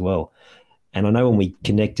normal as well. And I know when we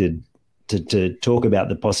connected to talk about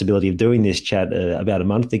the possibility of doing this chat about a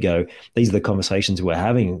month ago, these are the conversations we're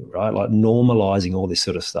having, right? Like normalizing all this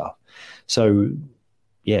sort of stuff. So,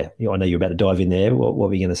 I know you're about to dive in there. What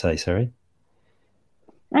were you going to say? Sorry.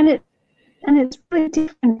 And it's really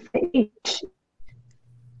different for each.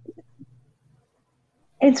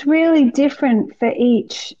 It's really different for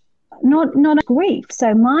each. Not a grief.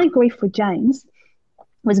 So my grief for James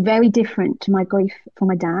was very different to my grief for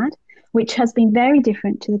my dad, which has been very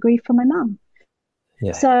different to the grief for my mum.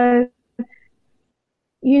 Yeah. So,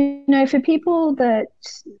 for people that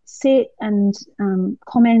sit and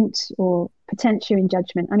comment or potentially in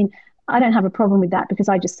judgment, I mean, I don't have a problem with that because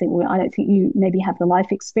I just think, I don't think you maybe have the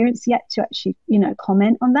life experience yet to actually,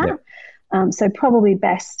 comment on that. Yeah. So probably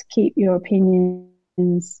best keep your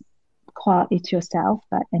opinions quietly to yourself.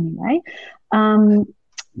 But anyway,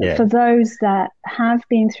 for those that have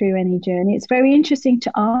been through any journey, it's very interesting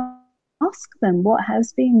to ask them what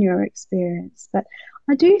has been your experience. But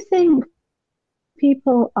I do think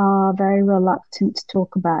people are very reluctant to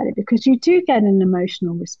talk about it because you do get an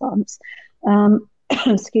emotional response.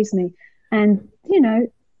 Excuse me. And,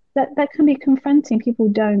 that can be confronting. People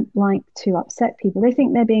don't like to upset people. They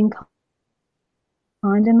think they're being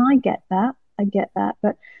kind, and I get that.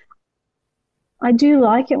 But I do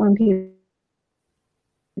like it when people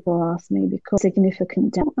ask me because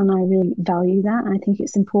significant death, and I really value that. And I think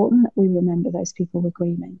it's important that we remember those people we're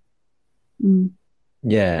grieving.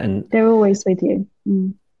 Yeah, and they're always with you.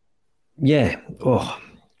 Yeah. Oh,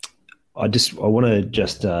 I want to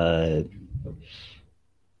just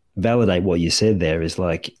validate what you said there. Is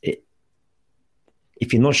like,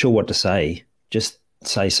 if you're not sure what to say, just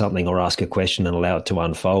say something or ask a question and allow it to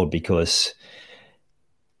unfold, because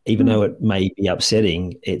even though it may be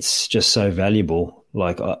upsetting, it's just so valuable.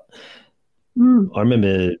 Like I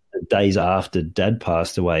remember the days after Dad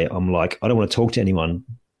passed away, I'm like, I don't want to talk to anyone,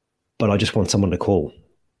 but I just want someone to call,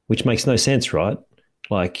 which makes no sense, right?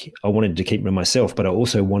 Like I wanted to keep it to myself, but I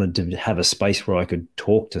also wanted to have a space where I could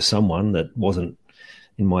talk to someone that wasn't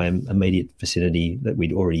in my immediate vicinity, that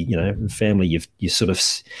we'd already, family, you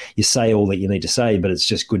say all that you need to say, but it's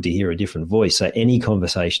just good to hear a different voice. So any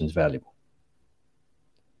conversation is valuable.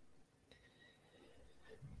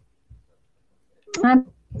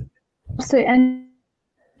 Absolutely. And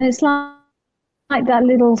it's like that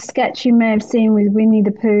little sketch you may have seen with Winnie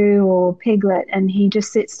the Pooh or Piglet, and he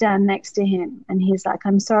just sits down next to him and he's like,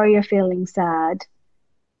 I'm sorry you're feeling sad.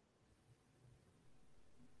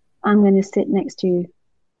 I'm going to sit next to you.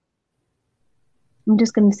 I'm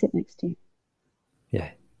just going to sit next to you.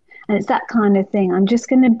 Yeah. And it's that kind of thing. I'm just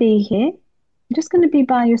going to be here. I'm just going to be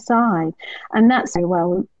by your side. And that's,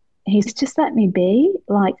 well, he's just let me be.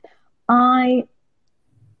 Like, I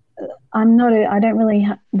don't really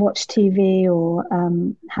watch TV or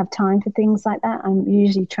have time for things like that. I'm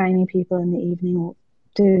usually training people in the evening or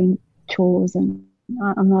doing chores, and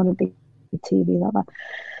I'm not a big TV lover.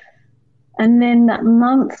 And then that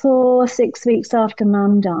month or 6 weeks after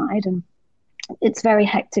Mum died, and it's very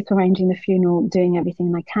hectic arranging the funeral, doing everything.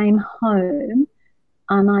 And I came home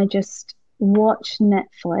and I just watched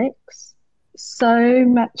Netflix, so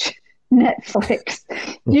much Netflix,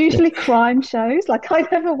 usually crime shows. Like I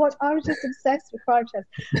was just obsessed with crime shows.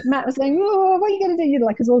 Matt was saying, oh, what are you going to do?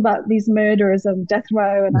 It's all about these murderers on death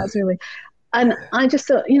row. And I just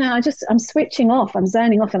thought, I'm switching off, I'm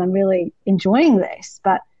zoning off, and I'm really enjoying this,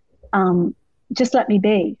 but just let me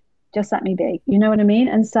be, you know what I mean?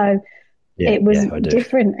 And so it was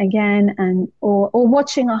different again, or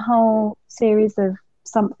watching a whole series of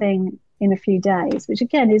something in a few days, which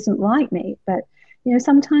again isn't like me, but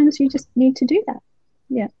sometimes you just need to do that.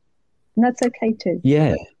 Yeah. And that's okay too.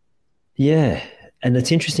 Yeah. Yeah. And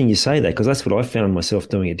it's interesting you say that, because that's what I found myself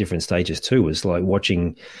doing at different stages too, was like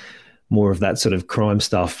watching more of that sort of crime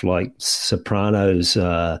stuff like Sopranos,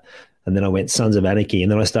 and then I went Sons of Anarchy,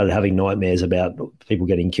 and then I started having nightmares about people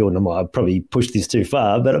getting killed. And I'm like, I probably pushed this too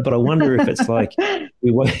far, but I wonder if it's like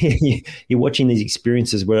you're watching these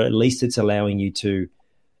experiences where at least it's allowing you to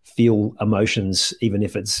feel emotions, even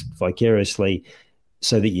if it's vicariously,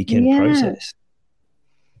 so that you can process.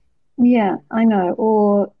 Yeah, I know.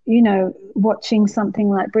 Or, watching something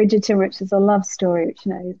like Bridgerton, which is a love story, which,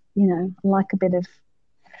 like a bit of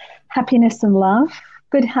happiness and love,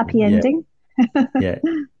 good happy ending. Yeah.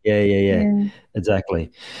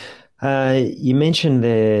 Exactly. You mentioned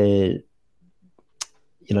there,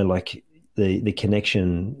 like the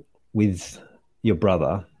connection with your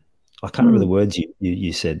brother. I can't remember the words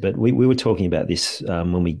you said, but we were talking about this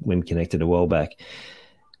when we connected a while back.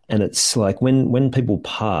 And it's like when people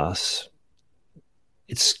pass,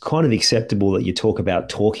 it's kind of acceptable that you talk about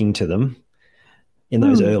talking to them in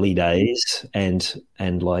those early days and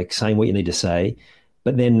like saying what you need to say.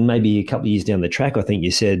 But then maybe a couple of years down the track, I think you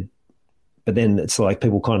said, but then it's like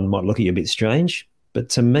people kind of might look at you a bit strange. But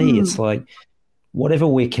to me, it's like whatever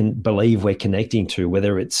we can believe we're connecting to,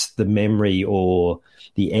 whether it's the memory or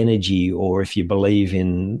the energy, or if you believe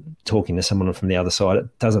in talking to someone from the other side,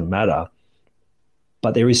 it doesn't matter.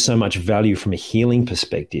 But there is so much value from a healing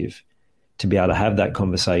perspective to be able to have that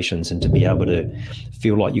conversations and to be able to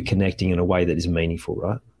feel like you're connecting in a way that is meaningful,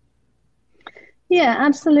 right? Yeah,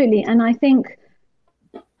 absolutely. And I think,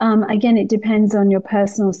 again, it depends on your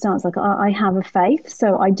personal stance. Like I have a faith,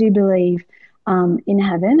 so I do believe in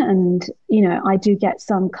heaven, and I do get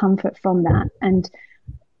some comfort from that. And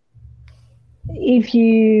if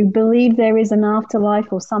you believe there is an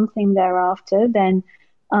afterlife or something thereafter, then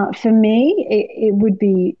for me it would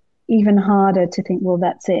be even harder to think, well,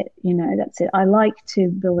 that's it. That's it. I like to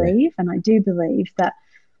believe, and I do believe that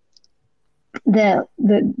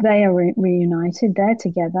they are reunited, they're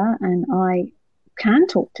together, and I can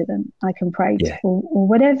talk to them. I can pray to, or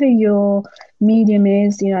whatever your medium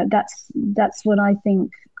is. That's what I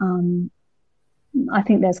think. I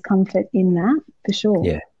think there's comfort in that for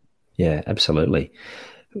sure. Yeah, absolutely.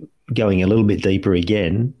 Going a little bit deeper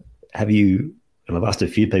again, have you? And I've asked a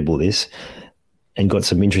few people this and got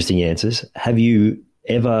some interesting answers. Have you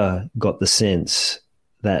ever got the sense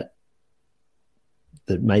that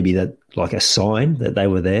maybe that like a sign that they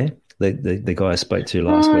were there? The guy I spoke to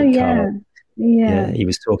last week, Carl. Yeah, he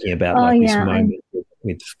was talking about this moment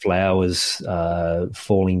with flowers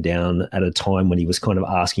falling down at a time when he was kind of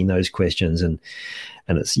asking those questions, and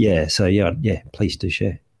it's please do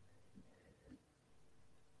share.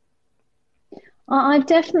 I've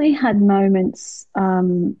definitely had moments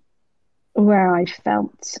where I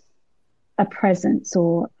felt a presence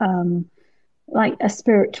or like a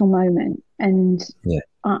spiritual moment, and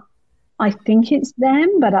I think it's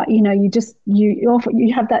them, but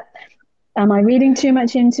you have that. Am I reading too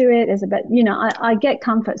much into it? I get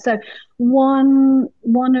comfort. So one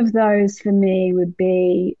of those for me would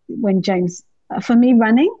be when James. For me,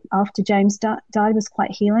 running after James died was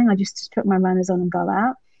quite healing. I just put my runners on and go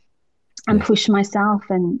out. and push myself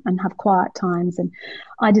and have quiet times. And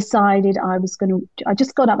I decided I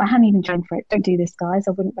just got up. I hadn't even trained for it. Don't do this, guys.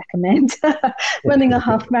 I wouldn't recommend running a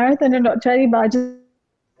half marathon and not training, but I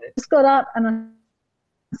just got up and I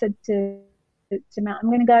said to Matt, I'm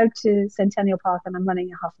going to go to Centennial Park and I'm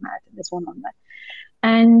running a half marathon. There's one on there.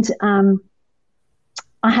 And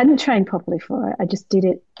I hadn't trained properly for it. I just did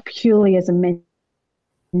it purely as a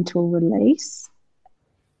mental release.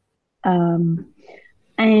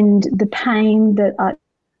 And the pain that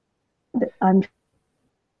I'm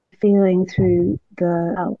feeling through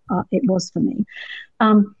it was for me.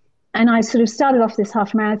 And I sort of started off this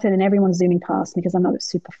half marathon and everyone's zooming past me because I'm not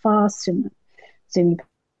super fast and zooming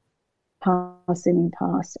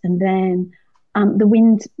past. And then the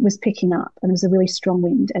wind was picking up and it was a really strong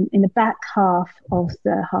wind. And in the back half of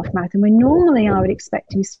the half marathon, where normally I would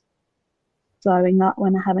expect to be slowing up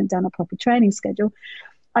when I haven't done a proper training schedule,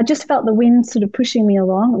 I just felt the wind sort of pushing me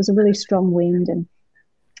along. It was a really strong wind, and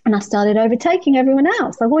I started overtaking everyone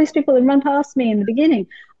else. Like all these people had run past me in the beginning,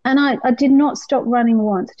 and I did not stop running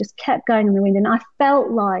once. I just kept going in the wind, and I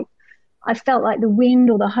felt like the wind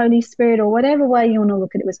or the Holy Spirit or whatever way you want to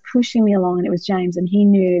look at it was pushing me along, and it was James, and he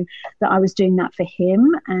knew that I was doing that for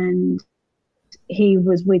him, and he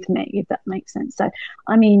was with me, if that makes sense. So,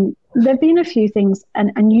 I mean, there have been a few things,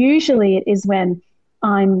 and usually it is when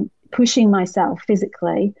I'm pushing myself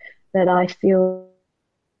physically that I feel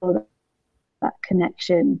that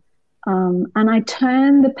connection. And I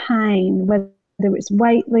turn the pain, whether it's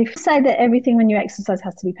weightlifting. Say that everything when you exercise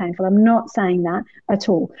has to be painful. I'm not saying that at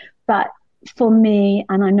all. But for me,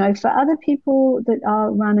 and I know for other people that are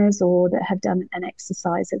runners or that have done an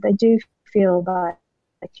exercise, that they do feel like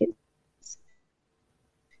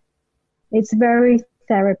it's very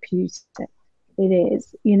therapeutic. It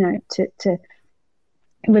is, to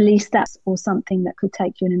release that or something that could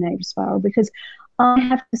take you in a negative spiral. Because I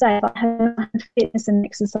have to say, if I had fitness and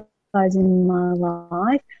exercise in my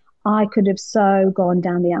life, I could have so gone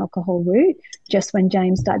down the alcohol route just when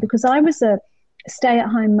James died, because I was a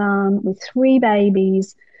stay-at-home mum with 3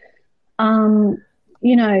 babies. You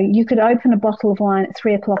could open a bottle of wine at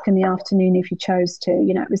 3:00 in the afternoon if you chose to.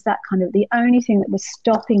 It was that kind of, the only thing that was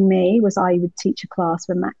stopping me was I would teach a class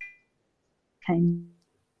when Matt came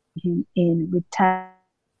in. We'd tag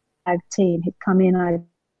team. He'd come in, I'd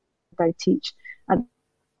go teach. At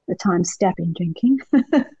the time, stepping drinking.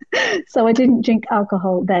 So I didn't drink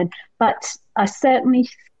alcohol then, but I certainly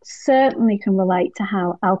can relate to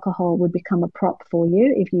how alcohol would become a prop for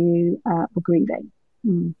you if you were grieving.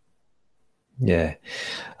 Mm. Yeah.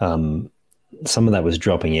 Some of that was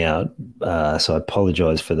dropping out, so I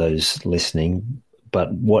apologize for those listening.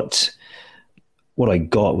 But what I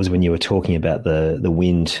got was when you were talking about the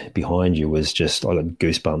wind behind you was just, I got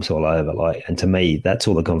goosebumps all over. And to me, that's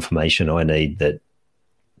all the confirmation I need that,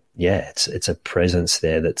 yeah, it's a presence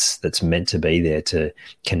there that's meant to be there to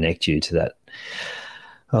connect you to that.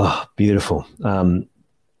 Oh, beautiful. And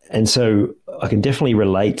so I can definitely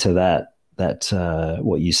relate to that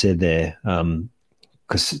what you said there,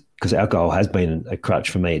 because alcohol has been a crutch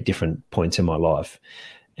for me at different points in my life,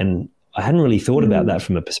 and I hadn't really thought about that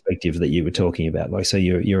from a perspective that you were talking about. Like, so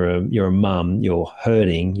you're a mum, you're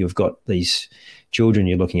hurting, you've got these children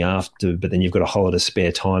you're looking after, but then you've got a whole lot of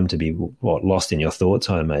spare time to be lost in your thoughts,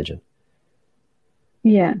 I imagine.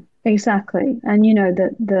 Yeah, exactly. And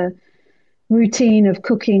the routine of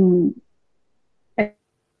cooking a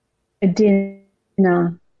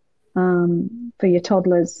dinner for your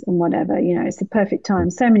toddlers and whatever, it's the perfect time.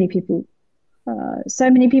 So many people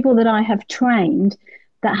that I have trained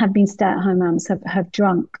that have been stay-at-home mums have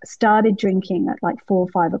started drinking at like 4 or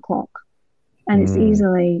 5 o'clock, and it's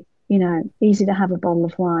easy to have a bottle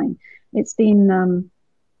of wine. It's been,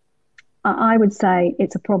 I would say,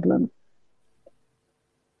 it's a problem.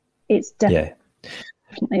 It's definitely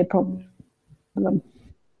a problem.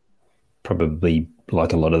 Probably,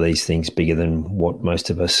 like a lot of these things, bigger than what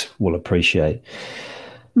most of us will appreciate.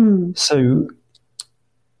 So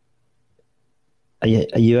are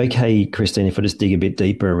you okay, Christine, if I just dig a bit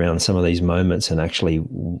deeper around some of these moments and actually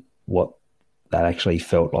what that actually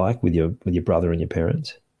felt like with your brother and your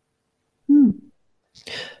parents?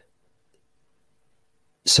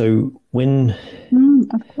 So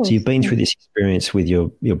so you've been through this experience with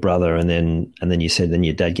your brother, and then you said then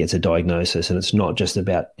your dad gets a diagnosis, and it's not just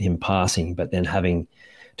about him passing, but then having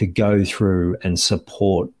to go through and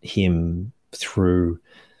support him through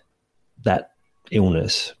that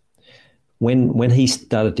illness. When he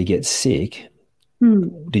started to get sick,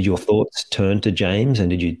 did your thoughts turn to James, and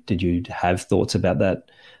did you have thoughts about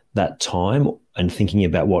that time and thinking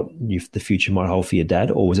about what the future might hold for your dad,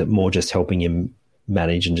 or was it more just helping him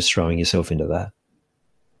manage and just throwing yourself into that?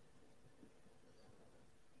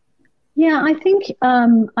 Yeah, I think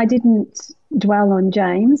I didn't dwell on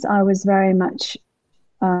James. I was very much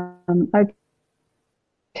okay,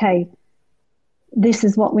 this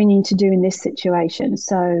is what we need to do in this situation.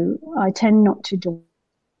 So I tend not to dwell.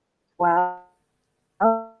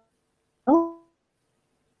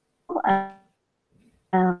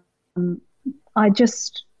 Um, I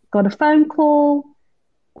just got a phone call,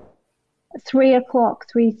 3 o'clock,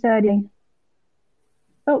 3:30.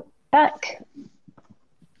 Oh, back.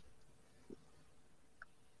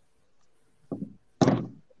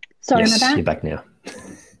 Sorry, Yes, am I you're back? back now.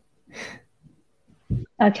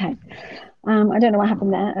 Okay. I don't know what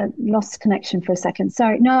happened there. I lost connection for a second.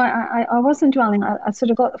 So no, I wasn't dwelling. I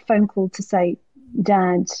sort of got a phone call to say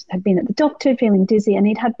Dad had been at the doctor feeling dizzy, and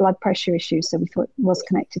he'd had blood pressure issues, so we thought it was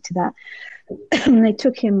connected to that. They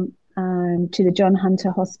took him to the John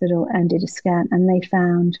Hunter Hospital and did a scan, and they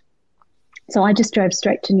found. So I just drove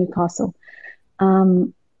straight to Newcastle.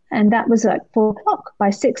 And that was at 4 o'clock. By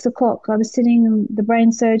 6 o'clock, I was sitting, and the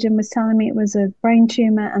brain surgeon was telling me it was a brain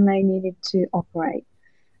tumor and they needed to operate.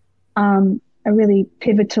 A really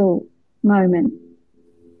pivotal moment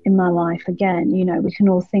in my life. Again, we can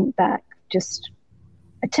all think back, just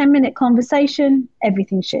a 10-minute conversation,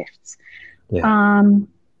 everything shifts. Yeah.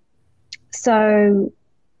 So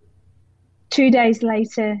 2 days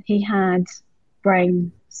later, he had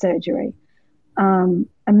brain surgery.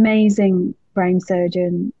 Amazing brain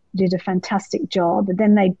surgeon, did a fantastic job. But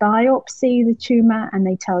then they biopsy the tumor and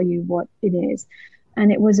they tell you what it is.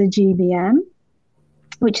 And it was a GBM,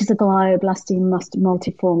 which is a glioblastoma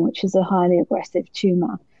multiforme, which is a highly aggressive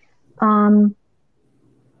tumor. And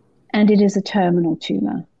it is a terminal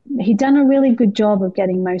tumor. He'd done a really good job of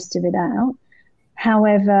getting most of it out.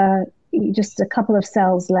 However, just a couple of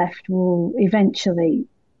cells left will eventually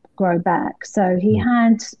grow back. So he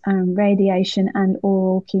had radiation and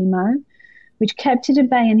oral chemo, which kept it at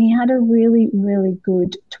bay, and he had a really, really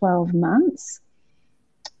good 12 months.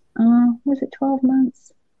 Was it 12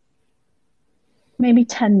 months? Maybe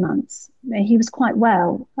 10 months. He was quite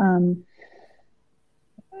well,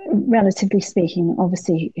 relatively speaking.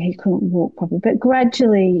 Obviously, he couldn't walk properly, but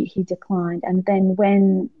gradually he declined. And then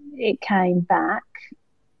when it came back,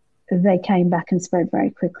 they came back and spread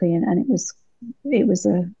very quickly, and it was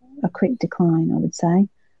a quick decline, I would say.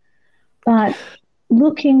 But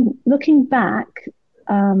looking back,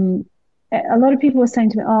 a lot of people were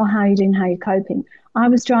saying to me, "Oh, how are you doing? How are you coping?" I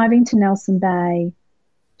was driving to Nelson Bay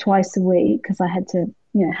twice a week because I had to,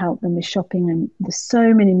 help them with shopping, and there's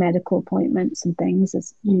so many medical appointments and things,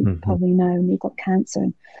 as you probably know, and you've got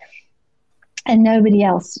cancer, and nobody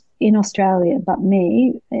else in Australia but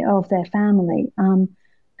me of their family. And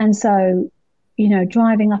so,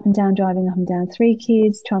 driving up and down, 3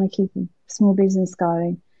 kids, trying to keep a small business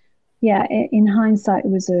going. Yeah, in hindsight, it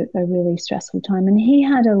was a really stressful time. And he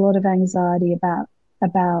had a lot of anxiety about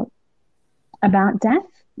death.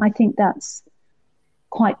 I think that's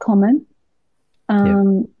quite common.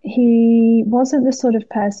 He wasn't the sort of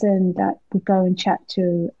person that would go and chat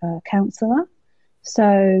to a counsellor.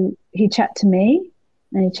 So he'd chat to me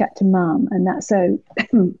and he'd chat to Mum. And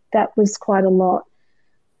that was quite a lot.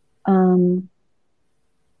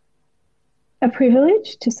 A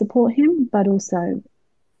privilege to support him, but also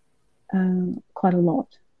quite a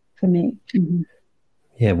lot for me. Mm-hmm.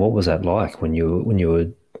 Yeah, what was that like when you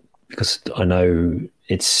were? Because I know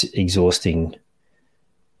it's exhausting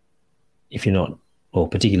if you're not, or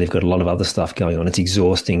particularly if you've got a lot of other stuff going on. It's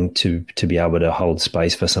exhausting to be able to hold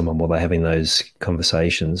space for someone while they're having those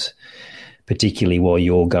conversations, particularly while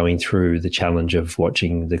you're going through the challenge of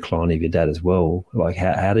watching the decline of your dad as well. Like,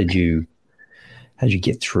 how did you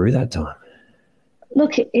get through that time?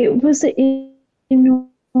 Look, it was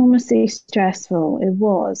enormously stressful. It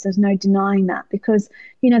was. There's no denying that, because,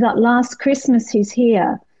 that last Christmas he's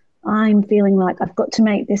here, I'm feeling like I've got to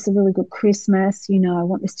make this a really good Christmas. I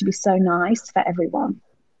want this to be so nice for everyone.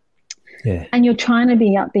 Yeah. And you're trying to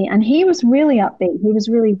be upbeat. And he was really upbeat. He was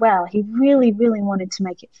really well. He really, really wanted to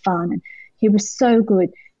make it fun. And he was so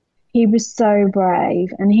good. He was so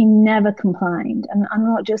brave, and he never complained. And I'm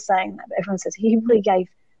not just saying that, but everyone says he really gave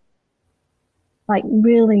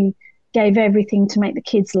everything to make the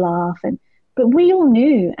kids laugh. But we all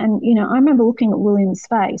knew. And, I remember looking at William's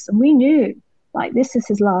face, and we knew, like, this is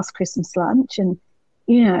his last Christmas lunch. And,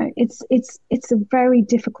 it's a very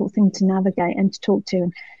difficult thing to navigate and to talk to.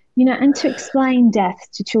 And, and to explain death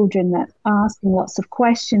to children that are asking lots of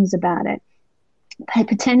questions about it.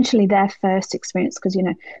 Potentially their first experience, because,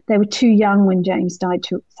 they were too young when James died,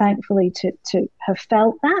 thankfully, to have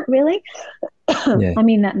felt that, really. Yeah. I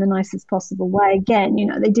mean that in the nicest possible way. Again,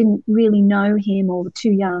 they didn't really know him, or were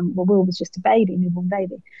too young. Well, Will was just a baby, newborn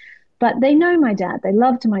baby. but they know my dad. They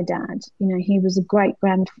loved my dad. He was a great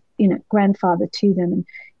grandfather to them. And,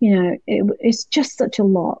 it's just such a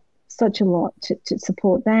lot to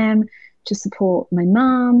support them, to support my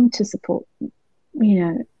mum, to support,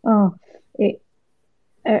 a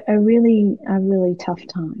really tough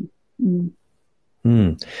time.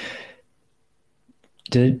 Mm.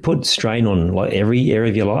 Did it put strain on like every area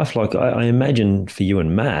of your life? Like I imagine for you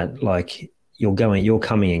and Matt, like you're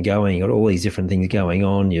coming and going, you got all these different things going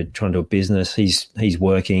on. You're trying to do a business. He's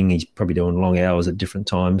working. He's probably doing long hours at different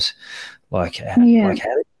times. Like how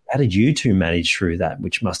did you two manage through that?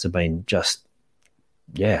 Which must have been just,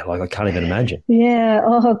 like I can't even imagine. Yeah.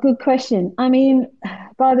 Oh, good question. I mean,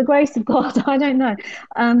 by the grace of God, I don't know.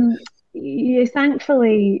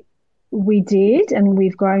 Thankfully, we did, and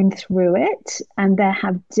we've grown through it. And there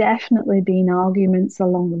have definitely been arguments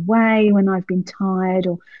along the way when I've been tired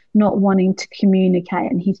or not wanting to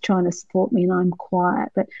communicate, and he's trying to support me and I'm quiet.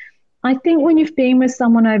 But I think when you've been with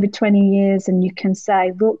someone over 20 years and you can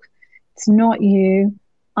say, look, it's not you,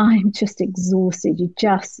 I'm just exhausted.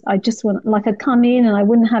 I just want, like, I'd come in and I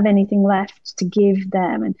wouldn't have anything left to give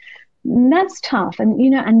them. And that's tough. And,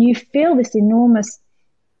 and you feel this enormous,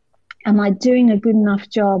 am I doing a good enough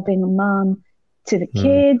job being a mum to the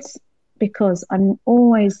kids? Because I'm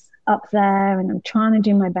always up there and I'm trying to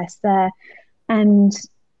do my best there. And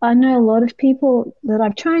I know a lot of people that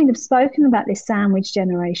I've trained have spoken about this sandwich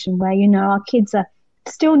generation where, our kids are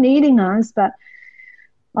still needing us, but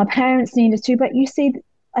our parents need us too. But you see,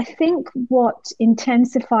 I think what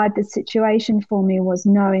intensified the situation for me was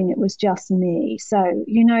knowing it was just me. So,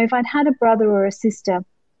 if I'd had a brother or a sister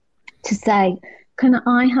to say, can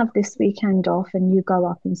I have this weekend off and you go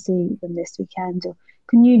up and see them this weekend? Or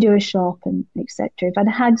can you do a shop and etc.? If I'd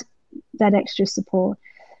had that extra support.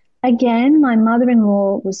 Again, my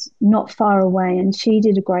mother-in-law was not far away and she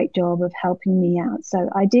did a great job of helping me out. So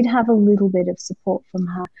I did have a little bit of support from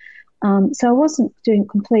her. So I wasn't doing it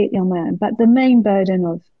completely on my own, but the main burden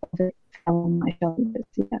of it fell on my shoulders.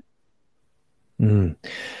 Yeah.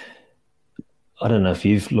 I don't know if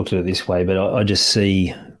you've looked at it this way, but I just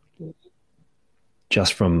see,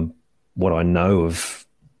 just from what I know of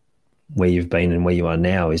where you've been and where you are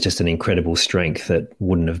now, is just an incredible strength that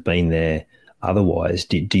wouldn't have been there otherwise.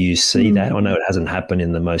 Do you see that? I know it hasn't happened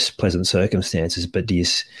in the most pleasant circumstances, but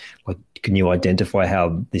can you identify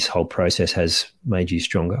how this whole process has made you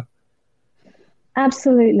stronger?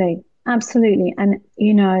 Absolutely. And,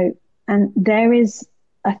 and there is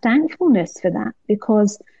a thankfulness for that,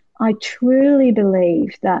 because I truly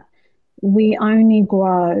believe that we only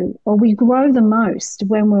grow, or we grow the most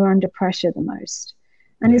when we're under pressure the most.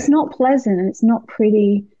 And it's not pleasant and it's not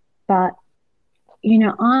pretty, but,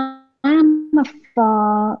 I am a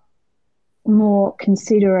far more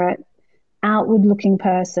considerate, outward-looking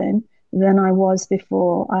person than I was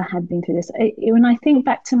before I had been through this. When I think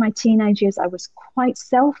back to my teenage years, I was quite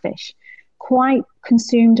selfish, quite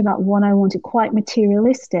consumed about what I wanted, quite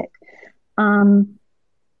materialistic. And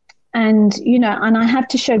I have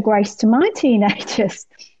to show grace to my teenagers.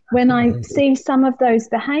 When I see some of those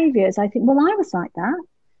behaviors, I think, well, I was like that.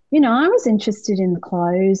 I was interested in the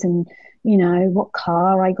clothes and, what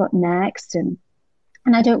car I got next. And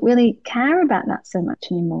I don't really care about that so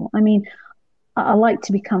much anymore. I mean, I like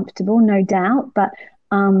to be comfortable, no doubt, but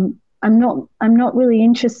I'm not really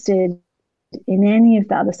interested in any of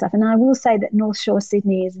the other stuff. And I will say that North Shore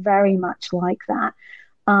Sydney is very much like that.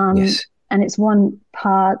 Yes. And it's one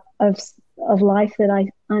part of life that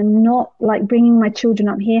I'm not, like, bringing my children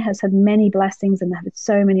up here has had many blessings and had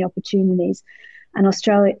so many opportunities. And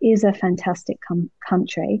Australia is a fantastic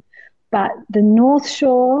country. But the North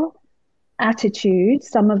Shore attitude,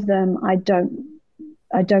 some of them I don't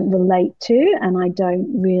relate to, and I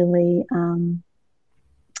don't really,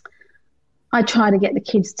 I try to get the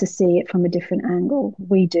kids to see it from a different angle.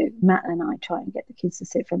 We do. Matt and I try and get the kids to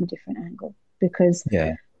see it from a different angle because,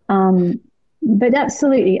 but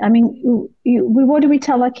absolutely. I mean, what do we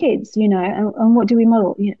tell our kids, and what do we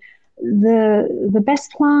model? The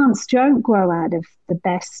best plants don't grow out of the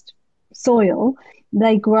best soil.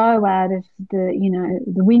 They grow out of the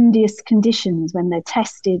windiest conditions when they're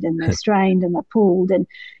tested and they're strained and they're pulled, and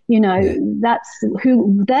they're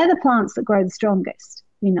the plants that grow the strongest.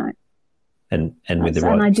 And with the right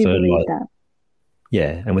fertilizer. And I do believe that.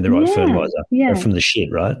 Yeah, and with the right fertilizer from the shit,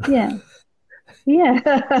 right? Yeah. Yeah,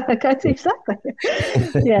 that's exactly.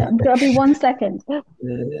 Yeah, I'll be 1 second.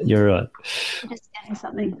 You're right. I'm just getting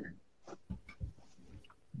something.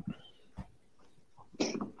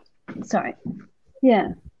 Sorry. Yeah.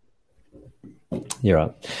 You're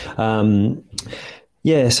right.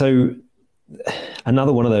 So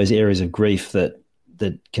another one of those areas of grief that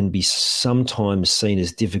that can be sometimes seen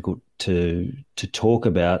as difficult to talk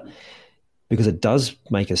about, because it does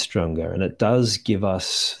make us stronger and it does give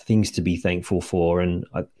us things to be thankful for. And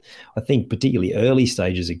I think particularly early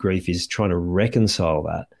stages of grief is trying to reconcile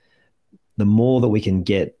that. The more that we can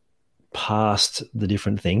get past the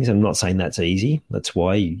different things, I'm not saying that's easy. That's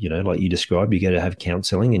why, like you described, you go to have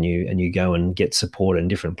counselling and you go and get support in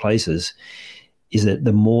different places, is that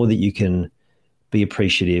the more that you can be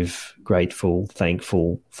appreciative, grateful,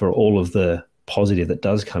 thankful for all of the positive that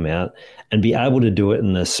does come out, and be able to do it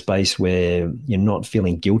in a space where you're not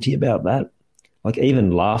feeling guilty about that. Like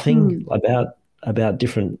even laughing about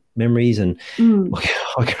different memories. And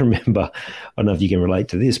I can remember, I don't know if you can relate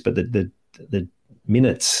to this, but the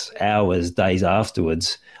minutes, hours, days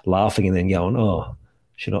afterwards, laughing and then going, oh,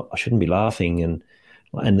 I shouldn't be laughing.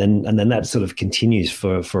 And then that sort of continues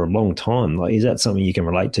for a long time. Like, is that something you can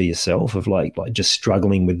relate to yourself, of like just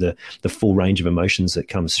struggling with the full range of emotions that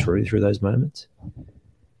comes through those moments?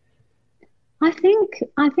 I think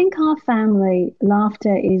our family,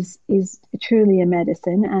 laughter is truly a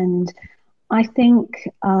medicine, and I think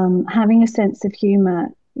having a sense of humour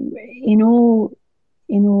in all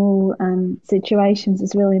situations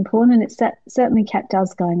is really important, and it's certainly kept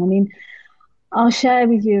us going. I mean, I'll share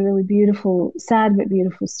with you a really beautiful, sad but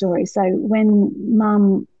beautiful story. So when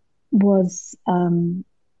Mum was,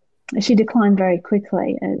 she declined very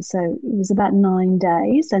quickly. So it was about 9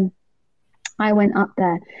 days, and I went up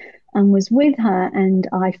there and was with her, and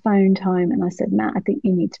I phoned home and I said, Matt, I think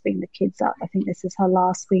you need to bring the kids up. I think this is her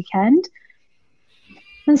last weekend.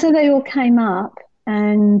 And so they all came up,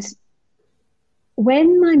 and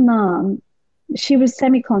when my mum, she was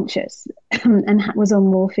semi-conscious and was on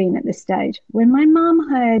morphine at this stage. When my mum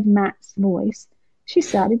heard Matt's voice, she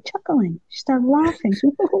started chuckling. She started laughing.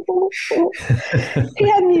 He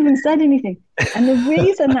hadn't even said anything. And the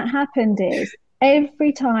reason that happened is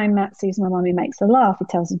every time Matt sees my mum, he makes her laugh. He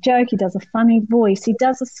tells a joke. He does a funny voice. He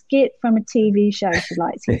does a skit from a TV show she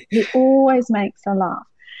likes. He always makes her laugh.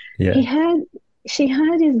 Yeah. She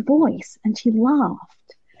heard his voice and she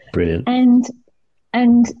laughed. Brilliant.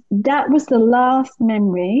 And that was the last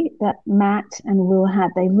memory that Matt and Will had.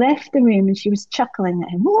 They left the room and she was chuckling at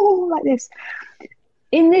him, like this,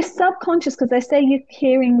 in this subconscious, because they say your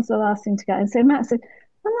hearing's the last thing to go. And so Matt said,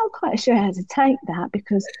 I'm not quite sure how to take that,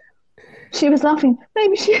 because she was laughing.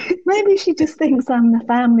 Maybe she just thinks I'm the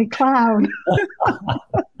family clown.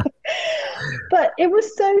 But it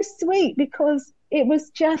was so sweet, because it was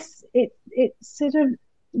just, it sort of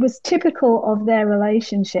was typical of their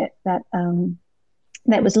relationship,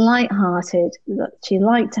 that was light-hearted, that she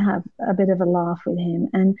liked to have a bit of a laugh with him.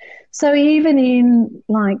 And so even in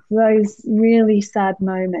like those really sad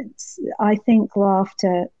moments, I think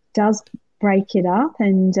laughter does break it up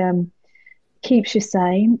and keeps you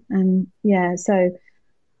sane. And so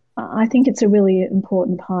I think it's a really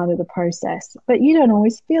important part of the process. But you don't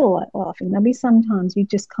always feel like laughing. There'll be sometimes you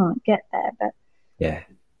just can't get there. But yeah,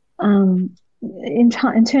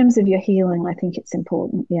 in terms of your healing, I think it's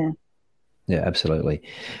important. Yeah. Yeah, absolutely.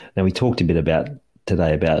 Now, we talked a bit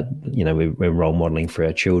today about we're role modeling for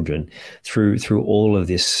our children through all of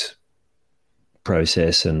this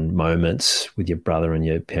process and moments with your brother and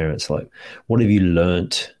your parents. Like, what have you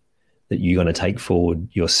learnt that you're going to take forward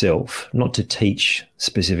yourself, not to teach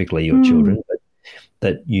specifically your children, but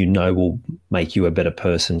that will make you a better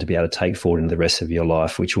person to be able to take forward into the rest of your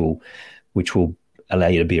life, which will allow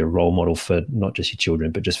you to be a role model for not just your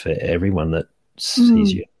children, but just for everyone that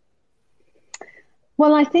sees you?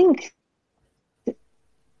 Well, I think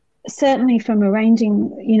certainly from arranging,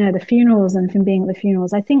 the funerals and from being at the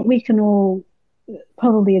funerals, I think we can all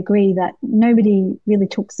probably agree that nobody really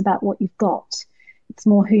talks about what you've got. It's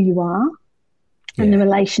more who you are and the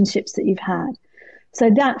relationships that you've had. So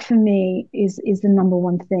that for me is the number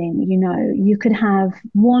one thing. You could have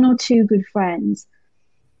one or two good friends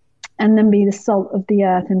and then be the salt of the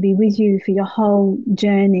earth and be with you for your whole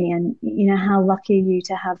journey, and how lucky are you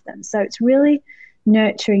to have them. So it's really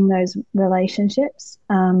nurturing those relationships.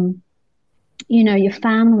 Your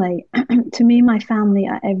family, to me, my family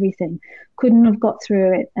are everything. Couldn't have got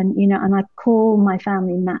through it. And, and I call my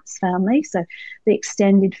family Matt's family. So the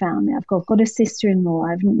extended family. I've got a sister-in-law.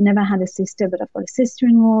 I've never had a sister, but I've got a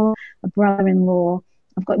sister-in-law, a brother-in-law.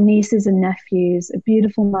 I've got nieces and nephews, a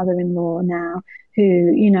beautiful mother-in-law now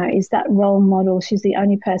who, is that role model. She's the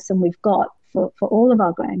only person we've got for all of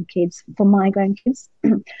our grandkids, for my grandkids,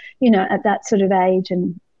 at that sort of age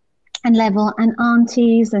and level, and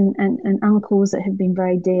aunties and uncles that have been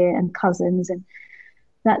very dear, and cousins, and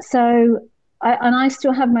that. So I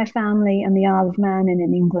still have my family in the Isle of Man and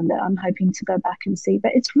in England that I'm hoping to go back and see.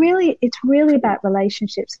 But it's really about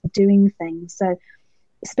relationships and doing things. So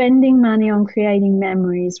spending money on creating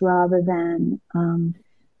memories rather than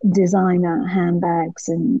designer handbags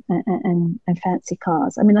and fancy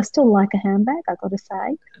cars. I mean, I still like a handbag, I got to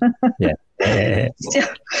say. Yeah. Still,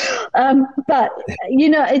 but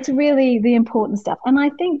it's really the important stuff, and I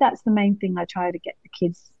think that's the main thing I try to get the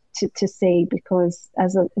kids to see, because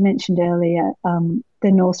as I mentioned earlier,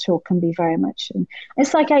 the North Shore can be very much, and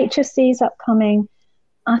it's like HSC's upcoming.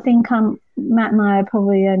 I think Matt and I are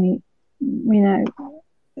probably only,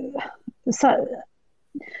 so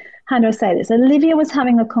how do I say this? Olivia was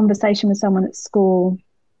having a conversation with someone at school,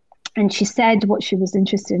 and she said what she was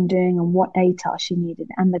interested in doing and what ATAR she needed.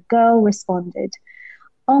 And the girl responded,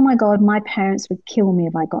 "Oh my God, my parents would kill me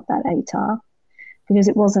if I got that ATAR," because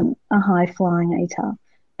it wasn't a high flying ATAR.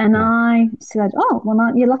 And I said, "Oh, well,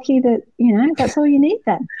 aren't you lucky that, that's all you need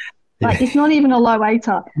then?" Like, it's not even a low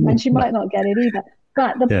ATAR, and she might not get it either.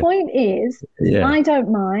 But the point is, I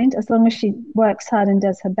don't mind as long as she works hard and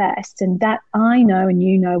does her best. And that, I know and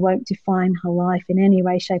won't define her life in any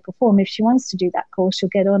way, shape or form. If she wants to do that course, she'll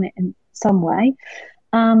get on it in some way.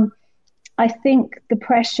 I think the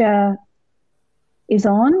pressure is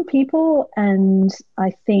on people, and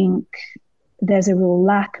I think there's a real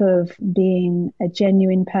lack of being a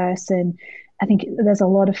genuine person. I think there's a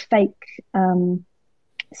lot of fake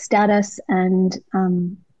status and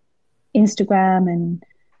Instagram and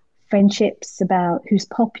friendships about who's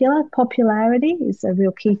popular. Popularity is a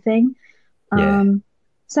real key thing.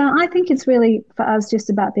 So I think it's really, for us, just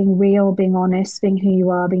about being real, being honest, being who you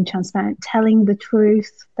are, being transparent, telling the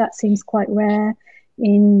truth. That seems quite rare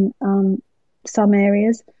in some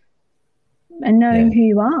areas, and knowing who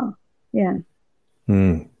you are.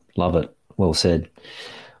 Love it. Well said.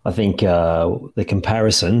 I think the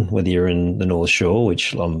comparison, whether you're in the North Shore,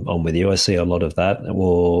 which I'm with you, I see a lot of that,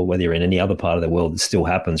 or whether you're in any other part of the world, it still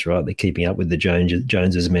happens, right? They're keeping up with the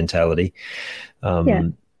Joneses mentality.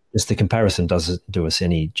 Just the comparison doesn't do us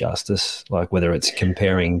any justice. Like, whether it's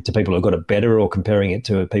comparing to people who've got it better or comparing it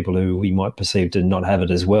to people who we might perceive to not have it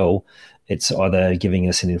as well, it's either giving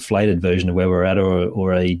us an inflated version of where we're at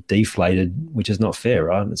or a deflated, which is not fair,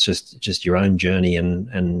 right? It's just your own journey,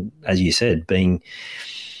 and as you said,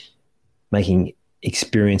 making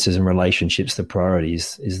experiences and relationships the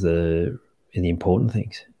priorities is the important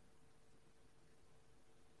things.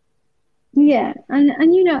 Yeah, and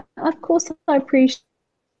of course, I appreciate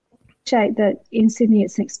that in Sydney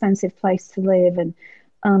it's an expensive place to live, and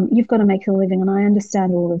you've got to make a living, and I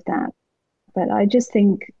understand all of that. But I just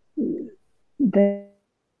think that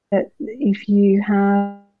if you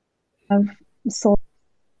have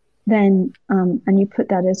then and you put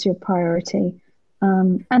that as your priority,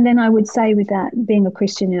 and then I would say, with that, being a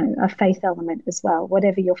Christian, a faith element as well.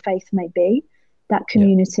 Whatever your faith may be, that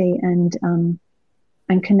community and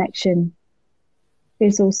connection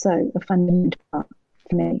is also a fundamental part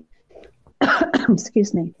for me.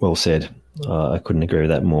 Excuse me. Well said. I couldn't agree with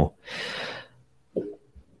that more.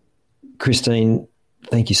 Christine,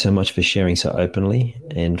 thank you so much for sharing so openly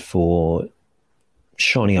and for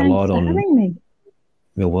shining a light on. Having me.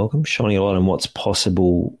 You're welcome. Shining a light on what's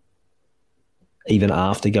possible even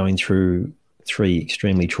after going through 3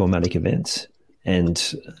 extremely traumatic events,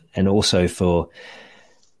 and also for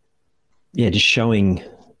just showing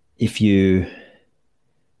if you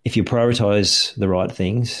prioritize the right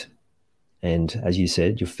things, and as you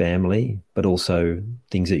said, your family, but also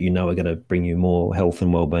things that are going to bring you more health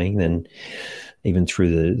and well-being, then even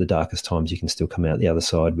through the darkest times, you can still come out the other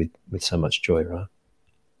side with so much joy, right?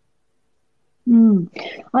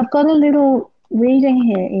 I've got a little reading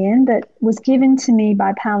here, Ian, that was given to me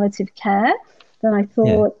by Palliative Care that I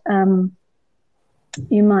thought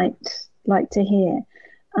you might like to hear.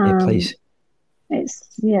 Please.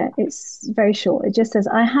 It's very short. It just says,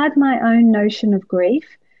 "I had my own notion of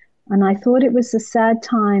grief, and I thought it was the sad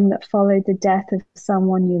time that followed the death of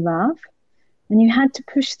someone you love, and you had to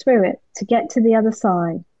push through it to get to the other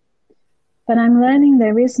side. But I'm learning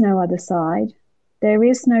there is no other side. There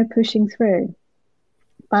is no pushing through,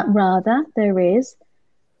 but rather there is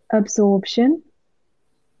absorption,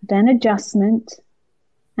 then adjustment,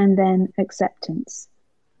 and then acceptance.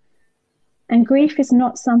 And grief is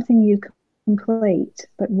not something you complete,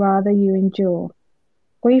 but rather you endure.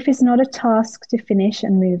 Grief is not a task to finish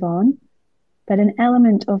and move on, but an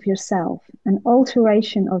element of yourself, an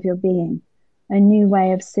alteration of your being, a new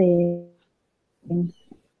way of seeing,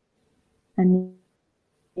 a new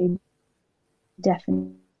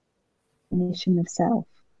definition of self."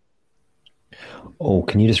 Oh,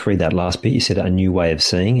 can you just read that last bit? You said a new way of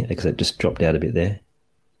seeing, because it just dropped out a bit there.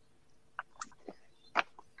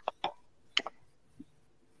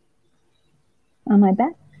 Am I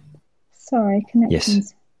back? Sorry,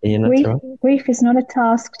 connections. Yes. Ian, that's right. Grief is not a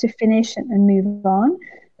task to finish and move on,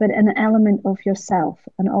 but an element of yourself,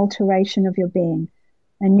 an alteration of your being,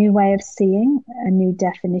 a new way of seeing, a new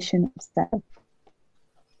definition of self.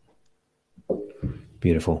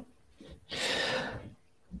 Beautiful.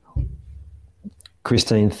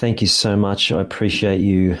 Christine, thank you so much. I appreciate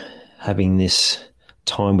you having this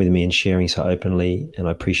time with me and sharing so openly, and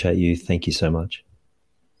I appreciate you. Thank you so much.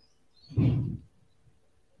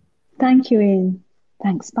 Thank you, Ian.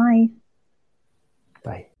 Thanks. Bye.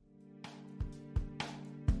 Bye.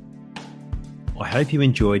 I hope you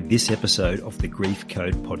enjoyed this episode of the Grief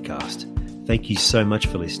Code podcast. Thank you so much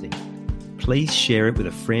for listening. Please share it with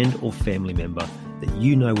a friend or family member that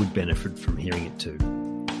you know would benefit from hearing it too.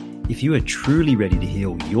 If you are truly ready to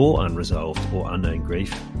heal your unresolved or unknown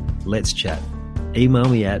grief, let's chat. Email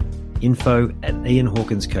me at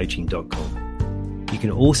info@ianhawkinscoaching.com. You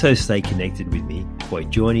can also stay connected with me by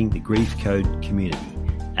joining the Grief Code community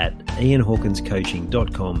at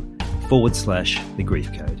ianhawkinscoaching.com/the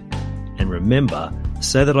Grief Code. And remember,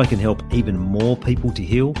 so that I can help even more people to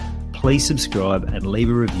heal, please subscribe and leave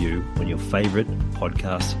a review on your favorite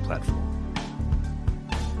podcast platform.